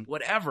 Catholicism,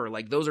 whatever.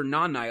 Like, those are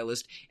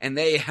non-nihilist, and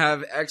they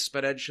have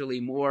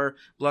exponentially more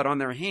blood on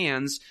their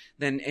hands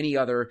than any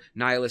other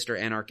nihilist or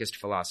anarchist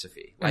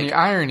philosophy. And the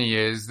irony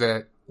is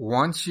that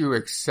once you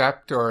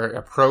accept or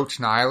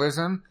approach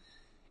nihilism,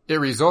 it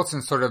results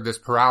in sort of this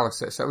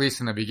paralysis, at least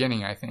in the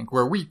beginning, I think,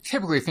 where we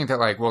typically think that,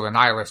 like, well, the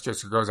nihilist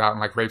just goes out and,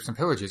 like, rapes and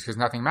pillages because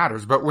nothing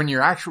matters. But when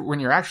you're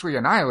actually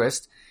a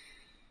nihilist,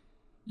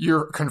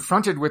 you're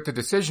confronted with the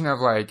decision of,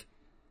 like,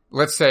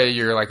 let's say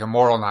you're, like, a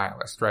moral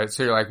nihilist, right?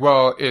 So you're like,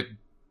 well,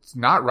 it's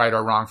not right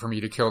or wrong for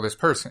me to kill this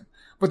person.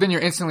 But then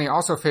you're instantly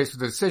also faced with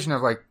the decision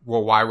of, like,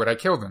 well, why would I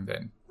kill them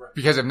then?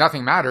 Because if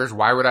nothing matters,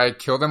 why would I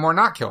kill them or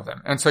not kill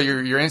them? And so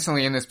you're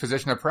instantly in this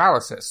position of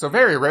paralysis. So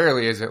very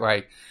rarely is it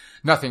like,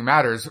 nothing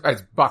matters,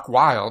 it's buck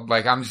wild,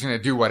 like, I'm just gonna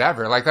do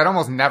whatever. Like, that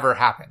almost never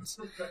happens.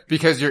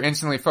 Because you're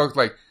instantly focused,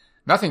 like,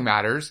 nothing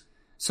matters,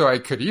 so I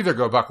could either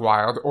go buck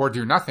wild or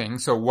do nothing,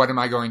 so what am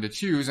I going to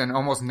choose? And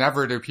almost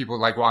never do people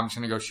like, well, I'm just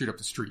gonna go shoot up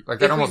the street. Like,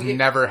 that almost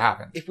never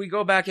happens. If we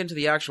go back into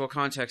the actual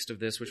context of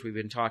this, which we've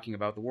been talking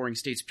about, the Warring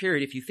States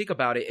period, if you think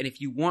about it, and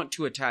if you want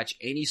to attach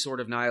any sort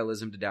of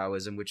nihilism to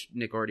Taoism, which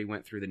Nick already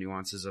went through the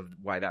nuances of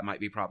why that might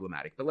be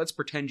problematic, but let's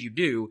pretend you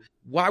do,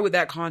 why would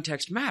that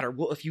context matter?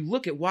 Well, if you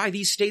look at why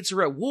these states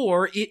are at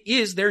war, it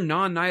is their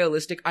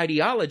non-nihilistic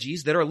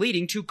ideologies that are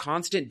leading to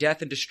constant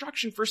death and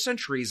destruction for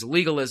centuries.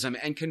 Legalism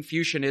and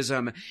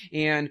Confucianism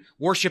and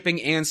worshiping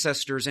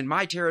ancestors and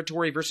my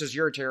territory versus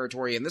your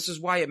territory, and this is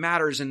why it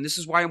matters, and this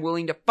is why I'm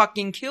willing to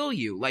fucking kill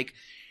you. Like,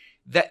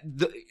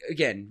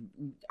 again,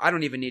 I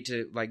don't even need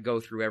to, like, go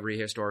through every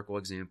historical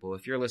example.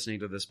 If you're listening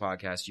to this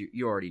podcast,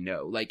 you already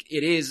know. Like,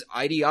 it is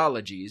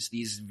ideologies,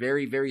 these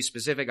very, very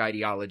specific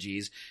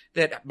ideologies,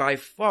 that by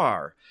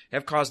far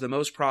have caused the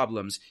most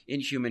problems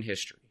in human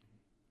history.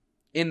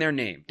 In their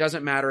name.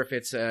 Doesn't matter if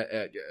it's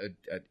a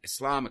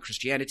Islam, a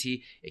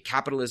Christianity, a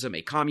capitalism,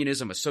 a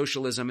communism, a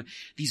socialism.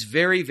 These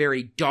very,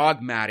 very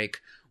dogmatic,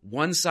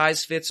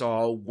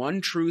 one-size-fits-all,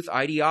 one-truth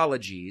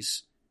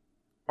ideologies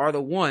are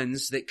the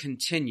ones that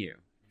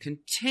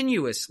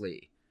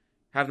continuously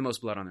have the most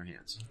blood on their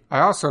hands. I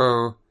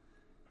also,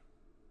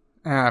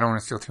 I don't want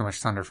to steal too much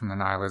thunder from the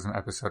nihilism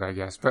episode, I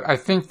guess, but I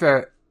think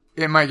that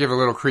it might give a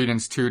little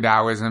credence to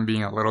Taoism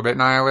being a little bit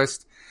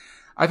nihilist.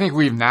 I think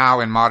we've now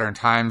in modern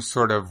times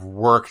sort of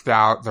worked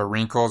out the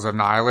wrinkles of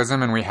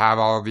nihilism, and we have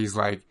all of these,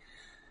 like,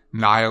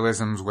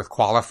 nihilisms with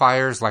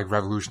qualifiers, like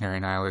revolutionary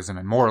nihilism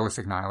and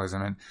moralistic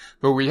nihilism.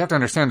 But we have to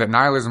understand that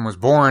nihilism was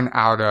born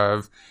out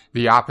of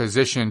the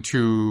opposition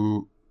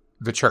to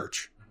the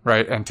church,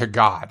 right? And to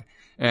God.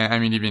 And I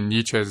mean, even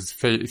Nietzsche's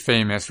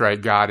famous,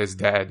 right? God is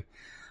dead.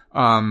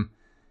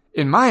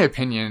 In my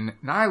opinion,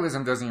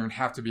 nihilism doesn't even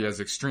have to be as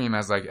extreme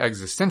as, like,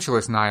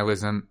 existentialist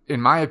nihilism.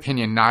 In my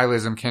opinion,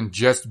 nihilism can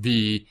just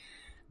be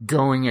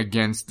going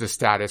against the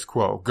status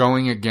quo,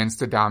 going against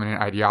the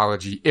dominant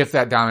ideology, if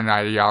that dominant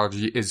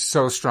ideology is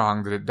so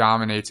strong that it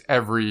dominates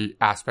every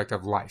aspect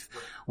of life,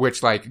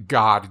 which, like,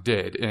 God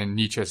did in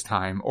Nietzsche's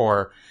time,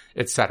 or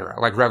etc.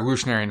 Like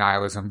revolutionary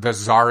nihilism, the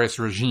Tsarist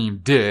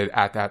regime did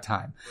at that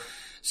time.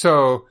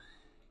 So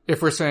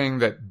if we're saying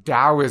that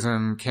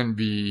Taoism can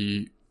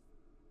be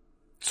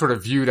sort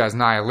of viewed as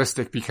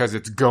nihilistic because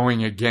it's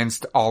going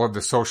against all of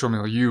the social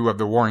milieu of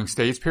the Warring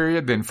States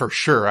period, then for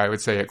sure I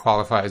would say it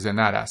qualifies in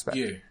that aspect.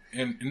 Yeah,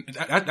 and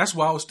that's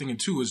what I was thinking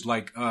too, is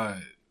like,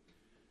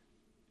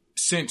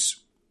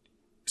 since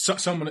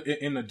some of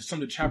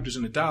the chapters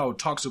in the Tao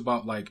talks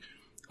about, like,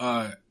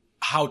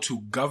 how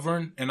to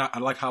govern, and I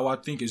like how I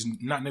think is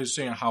not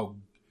necessarily how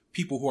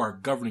people who are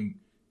governing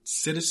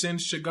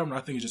citizens should govern.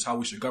 I think it's just how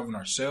we should govern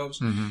ourselves.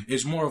 Mm-hmm.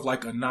 It's more of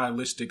like a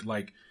nihilistic,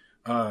 like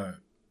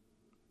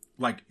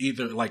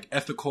either like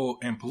ethical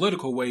and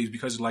political ways,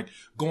 because like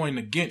going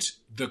against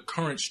the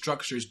current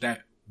structures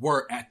that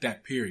were at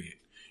that period.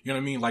 You know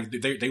what I mean? Like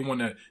they want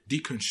to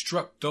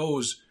deconstruct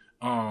those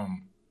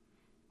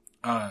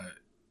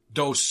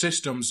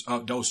systems,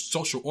 those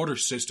social order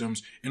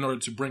systems, in order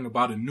to bring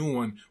about a new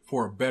one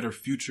for a better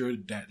future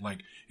that,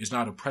 like, is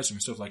not oppressive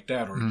and stuff like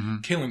that, or mm-hmm.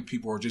 killing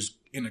people, or just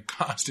in a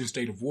constant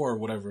state of war or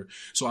whatever.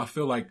 So I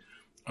feel like,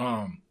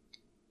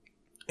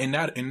 in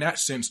that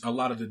sense, a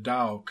lot of the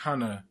Tao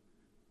kind of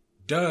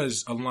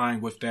does align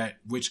with that,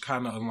 which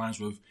kind of aligns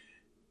with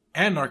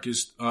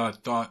anarchist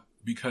thought,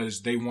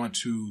 because they want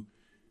to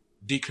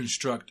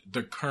deconstruct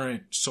the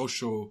current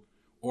social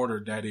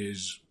order that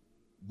is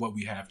what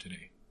we have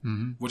today.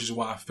 Mm-hmm. Which is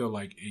why I feel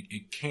like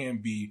it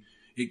can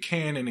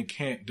and it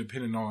can't,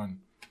 depending on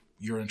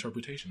your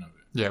interpretation of it.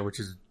 Yeah, which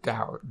is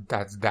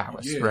that's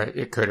Taoist, right?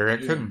 It could or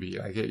it couldn't be.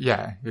 Like,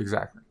 yeah,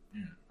 exactly.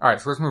 Yeah. All right,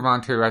 so let's move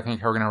on to, I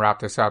think we're going to wrap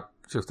this up,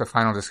 just a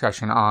final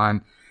discussion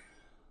on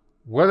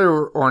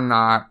whether or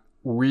not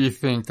we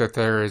think that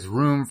there is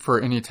room for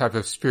any type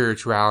of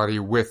spirituality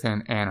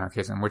within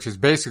anarchism, which is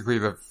basically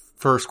the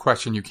first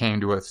question you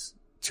came to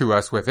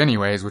us with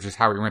anyways, which is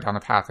how we went down the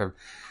path of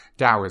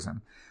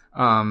Taoism. So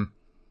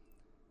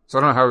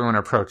I don't know how we want to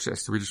approach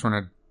this. Do we just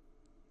want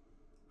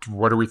to,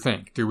 what do we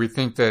think? Do we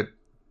think that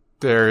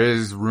there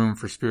is room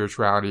for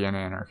spirituality in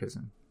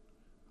anarchism?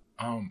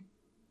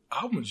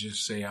 I would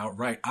just say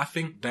outright, I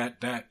think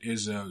that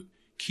is a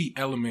key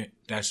element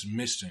that's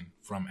missing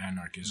from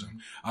anarchism.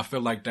 Mm-hmm. I feel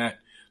like that,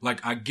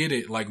 like, I get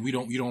it. Like, we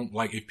don't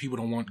like, if people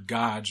don't want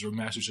gods or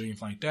masters or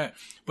anything like that,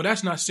 but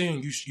that's not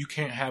saying you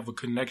can't have a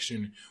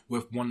connection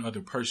with one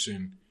other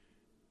person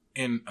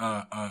in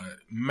a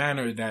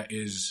manner that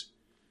is,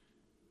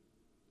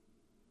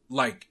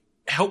 like,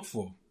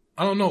 helpful.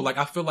 I don't know. Like,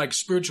 I feel like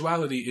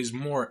spirituality is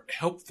more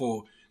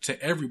helpful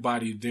to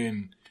everybody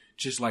than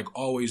just, like,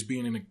 always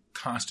being in a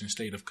constant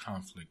state of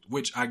conflict,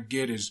 which I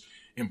get is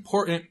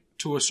important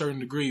to a certain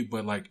degree,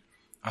 but, like,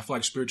 I feel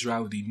like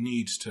spirituality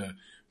needs to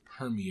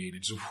permeate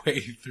its way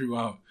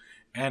throughout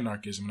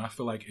anarchism. And I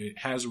feel like it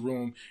has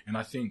room, and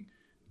I think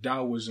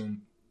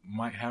Taoism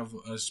might have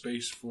a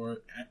space for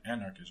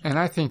anarchism. And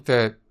I think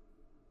that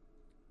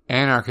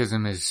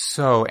anarchism is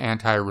so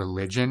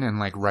anti-religion, and,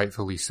 like,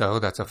 rightfully so.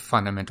 That's a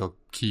fundamental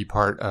key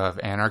part of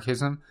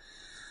anarchism.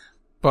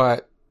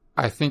 But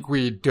I think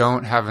we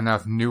don't have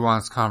enough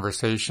nuanced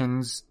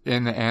conversations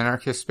in the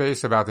anarchist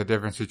space about the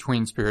difference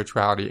between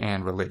spirituality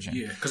and religion.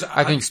 Yeah, because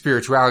I think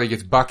spirituality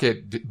gets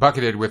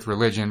bucketed with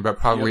religion, but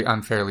probably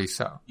unfairly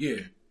so. Yeah,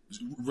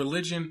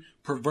 religion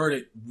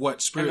perverted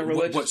what people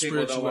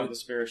don't want the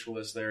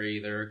spiritualists. They're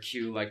either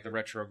cue like the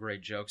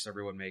retrograde jokes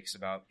everyone makes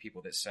about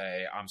people that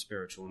say I'm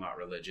spiritual, not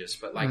religious,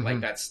 but like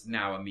that's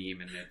now a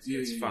meme and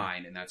it's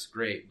fine and that's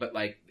great. But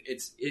like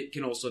it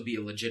can also be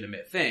a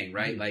legitimate thing,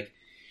 right? Mm-hmm. Like,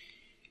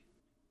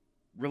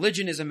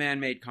 religion is a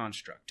man-made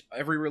construct.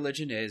 Every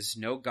religion is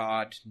no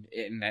God,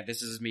 and that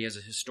this is me as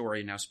a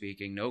historian now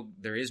speaking.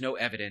 There is no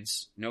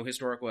evidence, no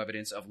historical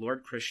evidence of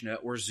Lord Krishna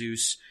or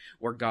Zeus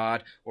or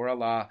God or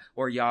Allah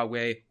or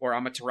Yahweh or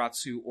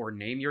Amaterasu or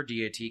name your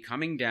deity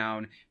coming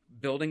down,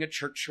 building a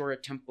church or a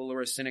temple or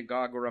a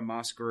synagogue or a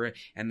mosque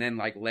and then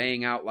like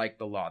laying out like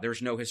the law.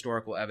 There's no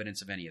historical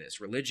evidence of any of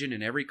this. Religion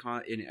in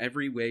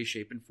every way,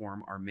 shape, and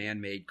form are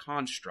man-made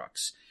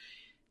constructs.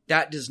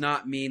 That does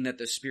not mean that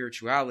the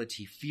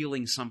spirituality,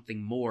 feeling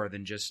something more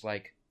than just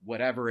like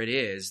whatever it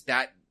is,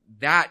 that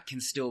can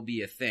still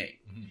be a thing.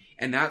 Mm-hmm.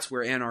 And that's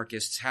where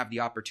anarchists have the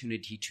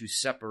opportunity to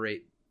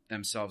separate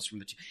themselves from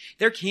the two.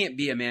 There can't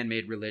be a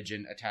man-made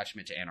religion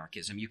attachment to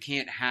anarchism. You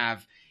can't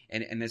have,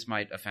 and this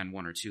might offend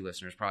one or two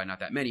listeners, probably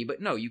not that many,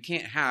 but no, you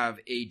can't have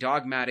a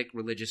dogmatic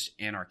religious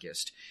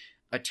anarchist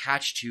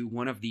attached to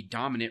one of the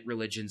dominant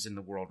religions in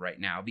the world right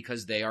now,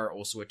 because they are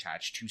also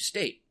attached to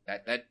state.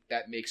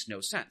 That makes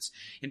no sense.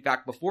 In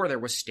fact, before there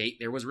was state,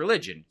 there was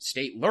religion.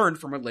 State learned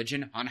from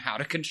religion on how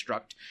to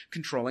construct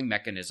controlling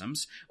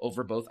mechanisms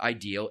over both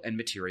ideal and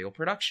material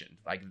production.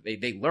 Like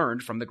they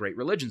learned from the great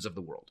religions of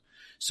the world.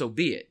 So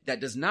be it. That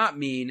does not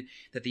mean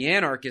that the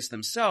anarchists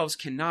themselves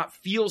cannot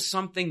feel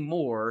something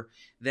more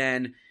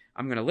than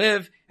I'm going to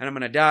live and I'm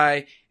going to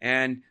die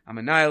and I'm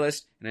a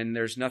nihilist and then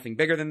there's nothing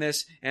bigger than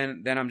this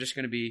and then I'm just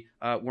going to be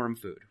worm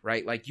food,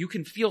 right? Like you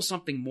can feel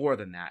something more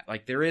than that.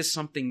 Like there is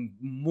something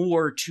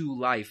more to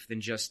life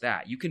than just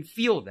that. You can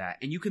feel that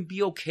and you can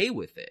be okay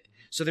with it.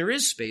 So there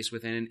is space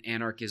within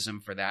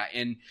anarchism for that.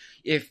 And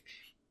if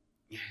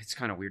it's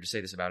kind of weird to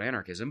say this about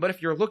anarchism, but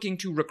if you're looking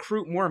to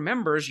recruit more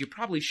members, you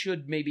probably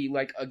should maybe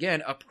like,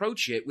 again,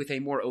 approach it with a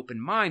more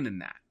open mind than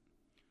that.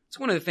 It's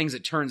one of the things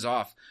that turns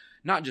off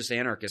not just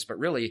anarchists, but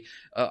really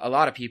a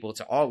lot of people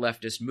to all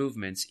leftist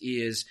movements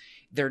is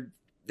they're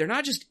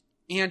not just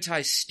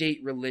anti-state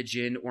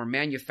religion or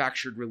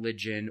manufactured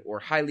religion or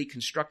highly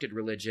constructed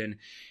religion.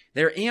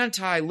 They're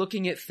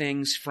anti-looking at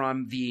things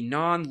from the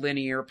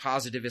non-linear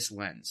positivist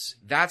lens.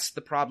 That's the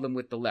problem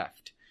with the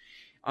left.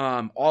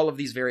 All of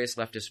these various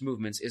leftist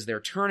movements is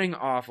they're turning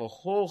off a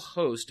whole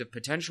host of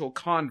potential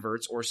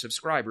converts or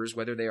subscribers,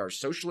 whether they are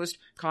socialist,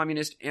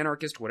 communist,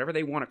 anarchist, whatever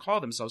they want to call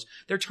themselves.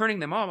 They're turning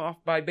them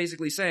off by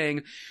basically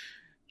saying,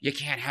 you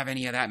can't have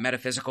any of that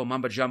metaphysical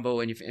mumbo-jumbo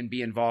and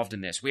be involved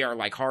in this. We are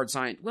like hard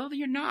science. Well,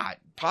 you're not.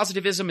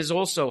 Positivism is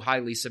also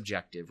highly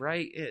subjective,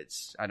 right?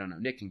 I don't know.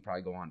 Nick can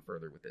probably go on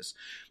further with this.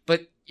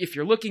 But if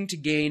you're looking to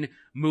gain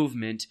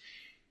movement,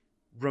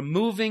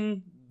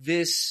 removing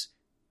this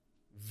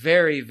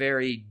very,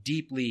 very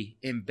deeply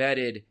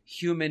embedded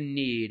human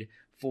need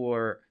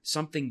for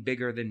something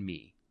bigger than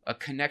me, a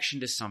connection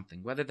to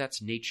something, whether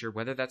that's nature,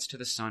 whether that's to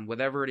the sun,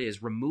 whatever it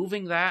is,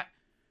 removing that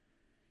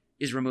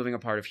is removing a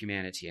part of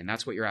humanity, and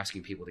that's what you're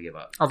asking people to give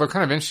up. Although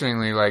kind of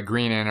interestingly, like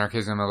green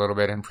anarchism a little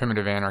bit and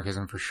primitive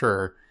anarchism for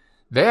sure,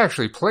 they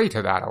actually play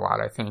to that a lot,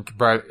 I think.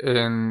 But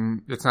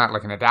it's not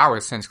like in a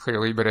Taoist sense,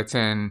 clearly, but it's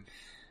in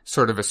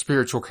sort of a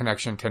spiritual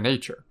connection to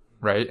nature,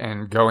 right?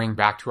 And going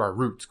back to our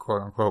roots,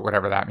 quote unquote,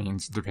 whatever that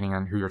means, depending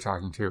on who you're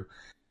talking to.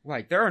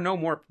 Like, there are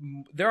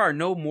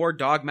no more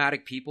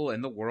dogmatic people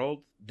in the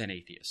world than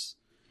atheists.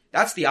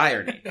 That's the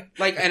irony.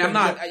 Like, and I'm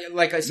not,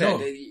 like I said,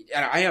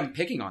 I am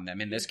picking on them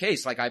in this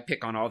case. Like, I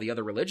pick on all the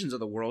other religions of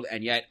the world,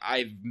 and yet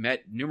I've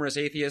met numerous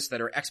atheists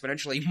that are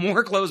exponentially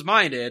more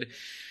closed-minded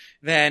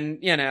than,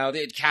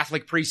 the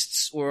Catholic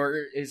priests or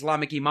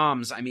Islamic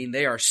imams. I mean,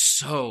 they are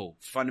so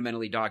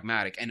fundamentally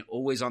dogmatic and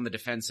always on the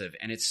defensive,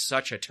 and it's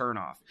such a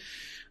turnoff.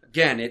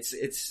 Again,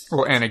 it's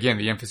well, and again,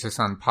 the emphasis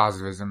on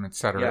positivism,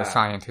 etc.,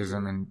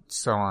 scientism, and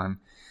so on.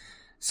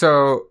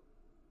 So,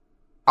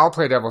 I'll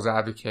play devil's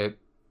advocate,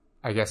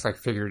 I guess, like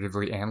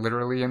figuratively and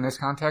literally in this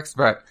context,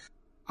 but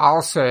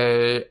I'll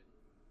say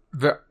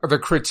the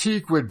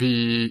critique would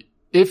be,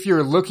 if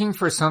you're looking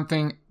for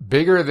something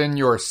bigger than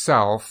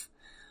yourself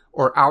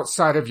or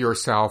outside of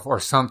yourself or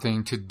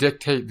something to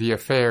dictate the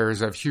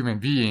affairs of human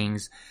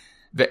beings,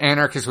 the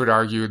anarchists would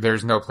argue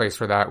there's no place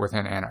for that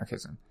within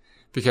anarchism,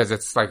 because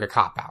it's like a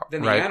cop-out.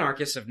 Then right? The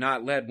anarchists have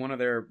not led one of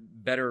their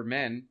better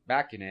men,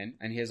 Bakunin,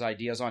 and his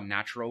ideas on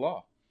natural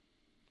law.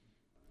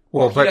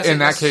 Well, but in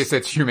that case,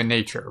 it's human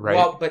nature, right?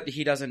 Well, but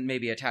he doesn't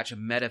maybe attach a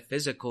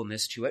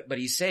metaphysicalness to it, but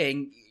he's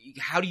saying,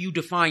 how do you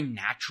define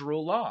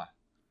natural law?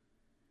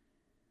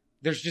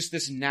 There's just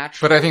this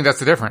natural... But I think that's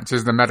the difference,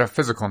 is the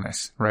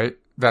metaphysicalness, right?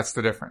 That's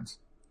the difference.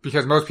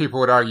 Because most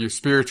people would argue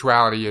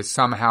spirituality is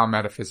somehow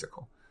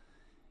metaphysical.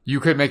 You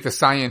could make the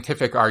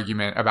scientific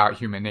argument about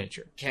human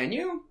nature. Can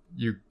you?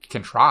 You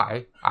can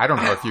try. I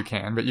don't know if you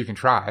can, but you can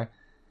try.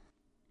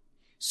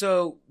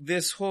 So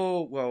this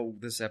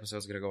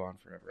episode's going to go on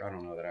forever. I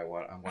don't know that I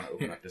want to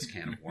open up this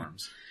can of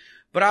worms.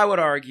 But I would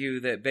argue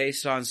that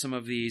based on some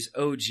of these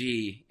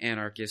OG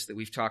anarchists that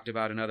we've talked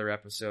about in other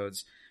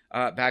episodes,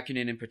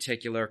 Bakunin in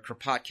particular,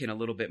 Kropotkin a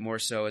little bit more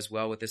so as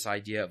well, with this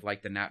idea of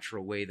like the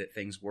natural way that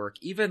things work,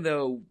 even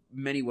though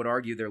many would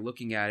argue they're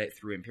looking at it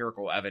through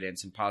empirical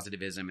evidence and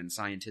positivism and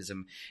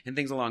scientism and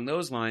things along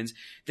those lines,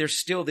 there's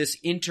still this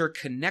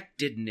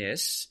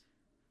interconnectedness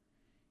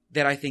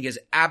that I think is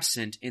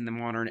absent in the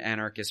modern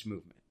anarchist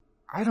movement.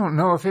 I don't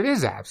know if it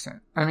is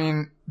absent. I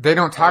mean, they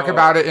don't talk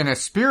about it in a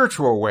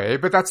spiritual way,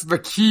 but that's the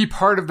key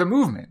part of the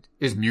movement,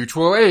 is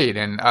mutual aid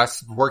and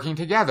us working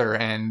together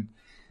and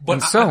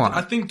so on.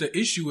 I think the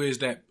issue is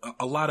that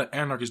a lot of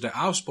anarchists that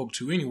I've spoke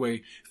to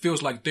anyway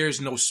feels like there's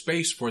no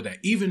space for that.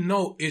 Even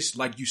though it's,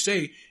 like you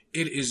say,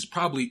 it is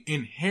probably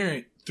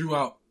inherent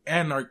throughout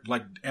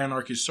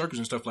anarchist circles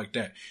and stuff like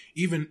that.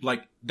 Even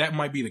like that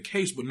might be the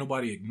case, but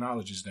nobody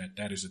acknowledges that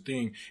that is a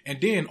thing.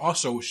 And then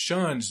also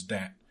shuns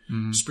that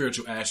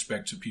spiritual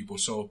aspect to people.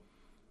 So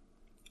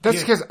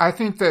that's because I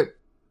think that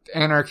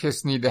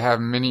anarchists need to have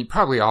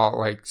probably all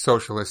like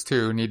socialists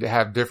too, need to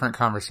have different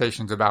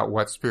conversations about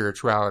what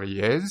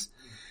spirituality is.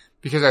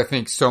 Because I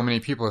think so many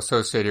people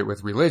associate it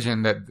with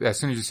religion that as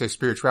soon as you say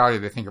spirituality,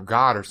 they think of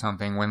God or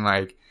something, when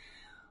like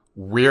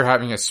we're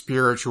having a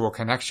spiritual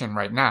connection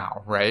right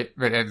now, right?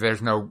 But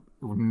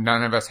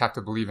none of us have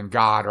to believe in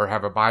God or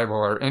have a Bible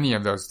or any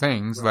of those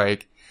things. Right.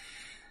 Like,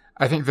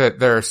 I think that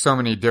there are so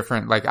many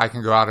different, like I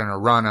can go out on a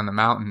run on the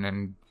mountain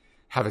and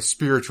have a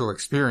spiritual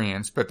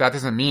experience, but that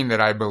doesn't mean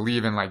that I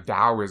believe in like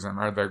Taoism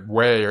or the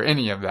way or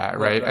any of that,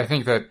 right? I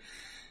think that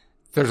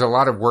there's a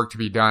lot of work to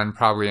be done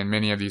probably in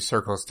many of these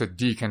circles to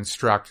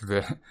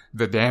deconstruct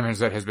the damage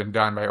that has been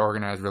done by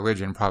organized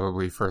religion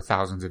probably for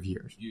thousands of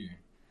years. Yeah.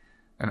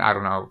 And I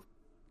don't know,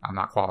 I'm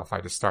not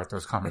qualified to start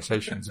those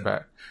conversations,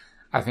 but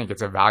I think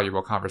it's a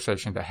valuable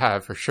conversation to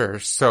have for sure,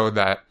 so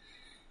that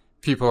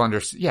people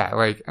understand,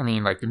 like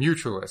the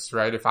mutualists,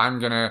 right? If I'm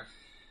going to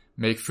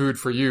make food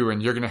for you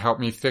and you're going to help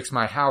me fix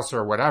my house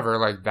or whatever,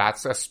 like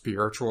that's a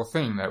spiritual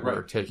thing that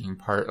we're taking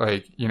part,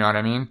 like, you know what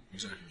I mean?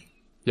 Exactly.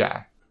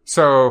 Yeah.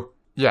 So,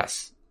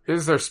 yes.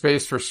 Is there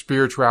space for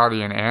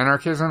spirituality and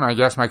anarchism? I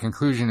guess my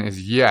conclusion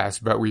is yes,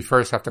 but we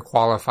first have to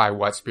qualify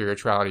what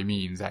spirituality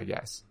means, I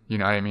guess. You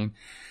know what I mean?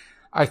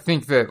 I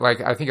think that,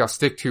 I think I'll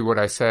stick to what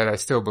I said. I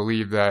still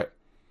believe that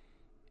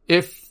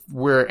if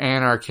we're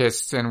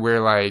anarchists and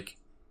we're like,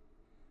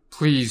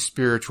 please,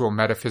 spiritual,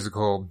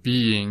 metaphysical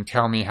being,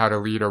 tell me how to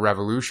lead a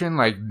revolution,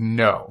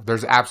 no,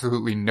 there's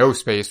absolutely no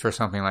space for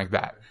something like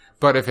that.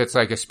 But if it's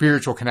like a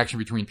spiritual connection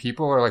between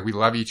people, or like we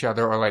love each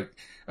other, or like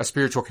a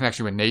spiritual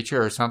connection with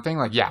nature or something,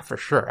 yeah, for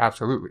sure,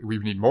 absolutely. We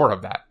need more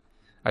of that.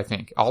 I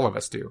think all of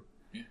us do.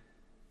 Yeah.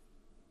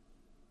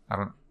 I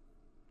don't know.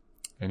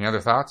 Any other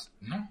thoughts?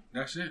 No,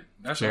 that's it.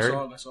 That's all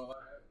I have.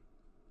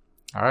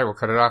 All right, we'll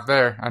cut it off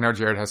there. I know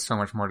Jared has so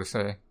much more to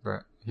say,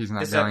 but he's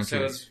not going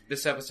to.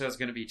 This episode is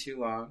going to be too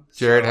long.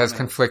 Jared has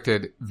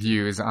conflicted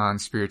views on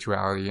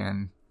spirituality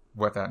and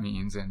what that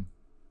means and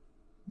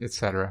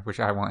etc., which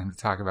I want him to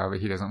talk about, but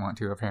he doesn't want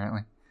to,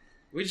 apparently.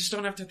 We just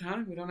don't have the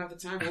time. We don't have the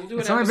time. We'll do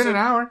it. It's only been an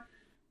hour.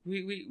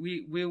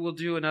 We will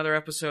do another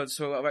episode.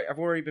 So I've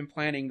already been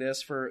planning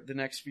this for the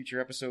next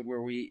future episode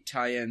where we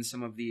tie in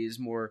some of these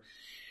more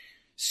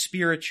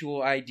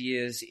spiritual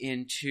ideas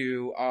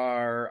into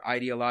our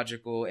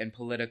ideological and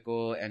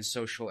political and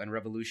social and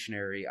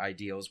revolutionary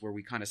ideals, where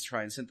we kind of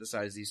try and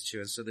synthesize these two.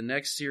 And so the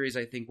next series,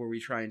 I think, where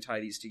we try and tie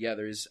these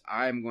together is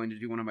I'm going to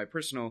do one of my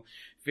personal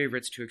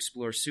favorites to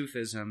explore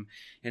Sufism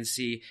and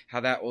see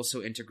how that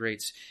also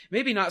integrates,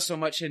 maybe not so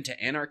much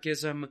into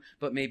anarchism,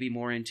 but maybe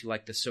more into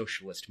like the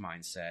socialist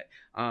mindset.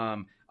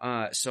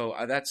 So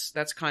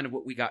that's kind of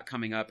what we got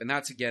coming up. And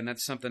that's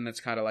something that's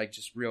kind of like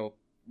just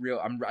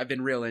I've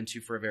been real into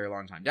for a very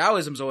long time.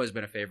 Taoism's always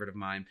been a favorite of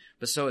mine,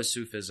 but so is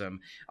Sufism,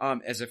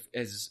 as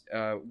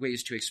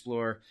ways to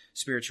explore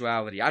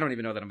spirituality. I don't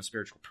even know that I'm a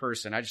spiritual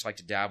person. I just like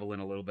to dabble in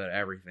a little bit of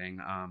everything.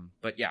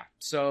 But yeah,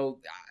 so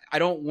I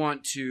don't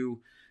want to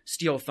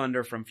steal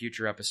thunder from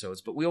future episodes,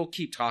 but we'll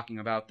keep talking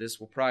about this.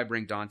 We'll probably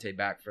bring Dante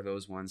back for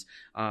those ones,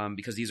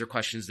 because these are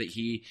questions that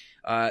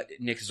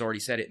Nick has already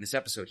said it in this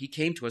episode. He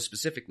came to us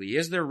specifically.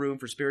 Is there room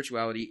for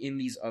spirituality in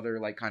these other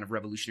like kind of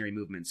revolutionary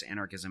movements,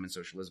 anarchism and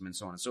socialism and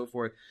so on and so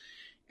forth?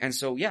 And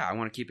so, yeah, I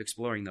want to keep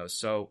exploring those.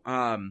 So,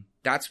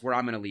 that's where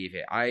I'm going to leave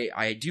it.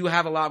 I do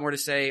have a lot more to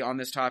say on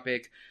this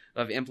topic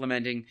of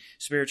implementing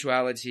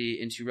spirituality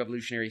into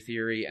revolutionary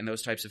theory and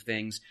those types of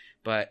things,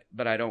 but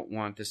I don't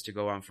want this to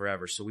go on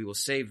forever. So we will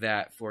save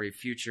that for a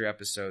future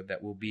episode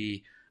that will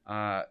be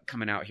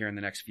coming out here in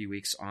the next few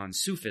weeks on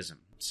Sufism.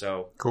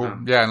 So cool.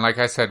 Yeah, and like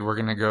I said,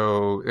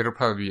 it'll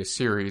probably be a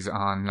series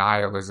on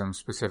nihilism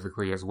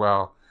specifically as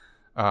well.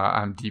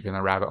 I'm deep in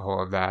the rabbit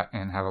hole of that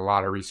and have a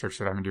lot of research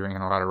that I've been doing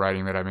and a lot of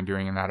writing that I've been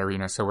doing in that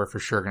arena. So we're for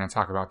sure going to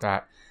talk about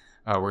that.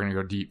 We're going to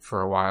go deep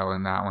for a while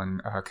in that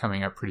one,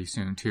 coming up pretty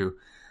soon too.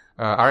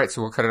 All right,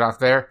 so we'll cut it off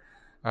there.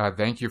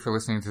 Thank you for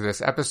listening to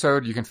this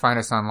episode. You can find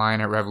us online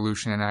at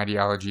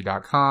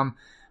revolutionandideology.com.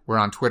 We're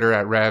on Twitter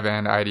at Rev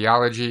and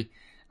Ideology.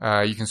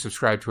 You can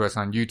subscribe to us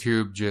on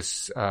YouTube.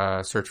 Just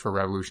search for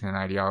Revolution and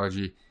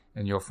Ideology,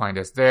 and you'll find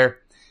us there.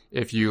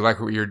 If you like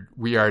what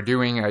we are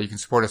doing, you can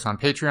support us on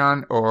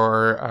Patreon,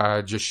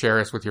 or just share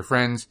us with your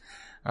friends.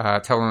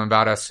 Tell them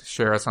about us.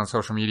 Share us on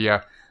social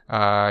media.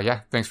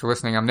 Yeah, thanks for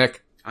listening. I'm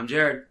Nick. I'm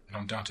Jared. And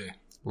I'm Dante.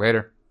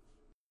 Later.